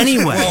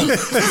 Anyway.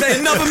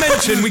 Another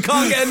mention. We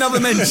can't get another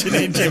mention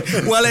in, Jim.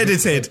 Well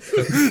edited.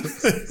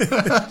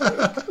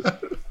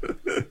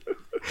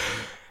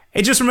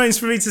 It just remains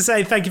for me to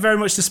say thank you very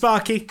much to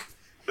Sparky.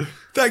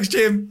 Thanks,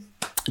 Jim.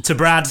 To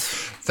Brad.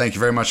 Thank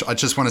you very much. I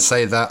just want to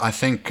say that I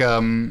think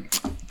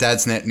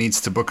Dadsnet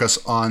needs to book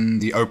us on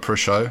the Oprah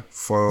show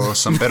for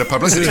some better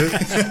publicity.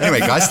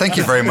 Anyway, guys, thank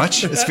you very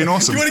much. It's been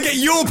awesome. You want to get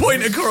your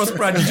point across,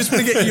 Brad. You just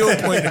want to get your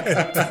point.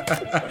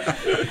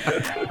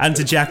 And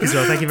to Jack as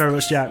well. Thank you very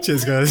much, Jack.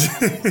 Cheers, guys.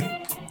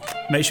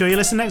 Make sure you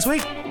listen next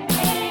week.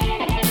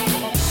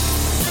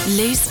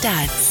 Loose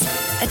Dads,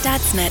 a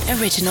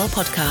Dadsnet original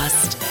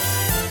podcast.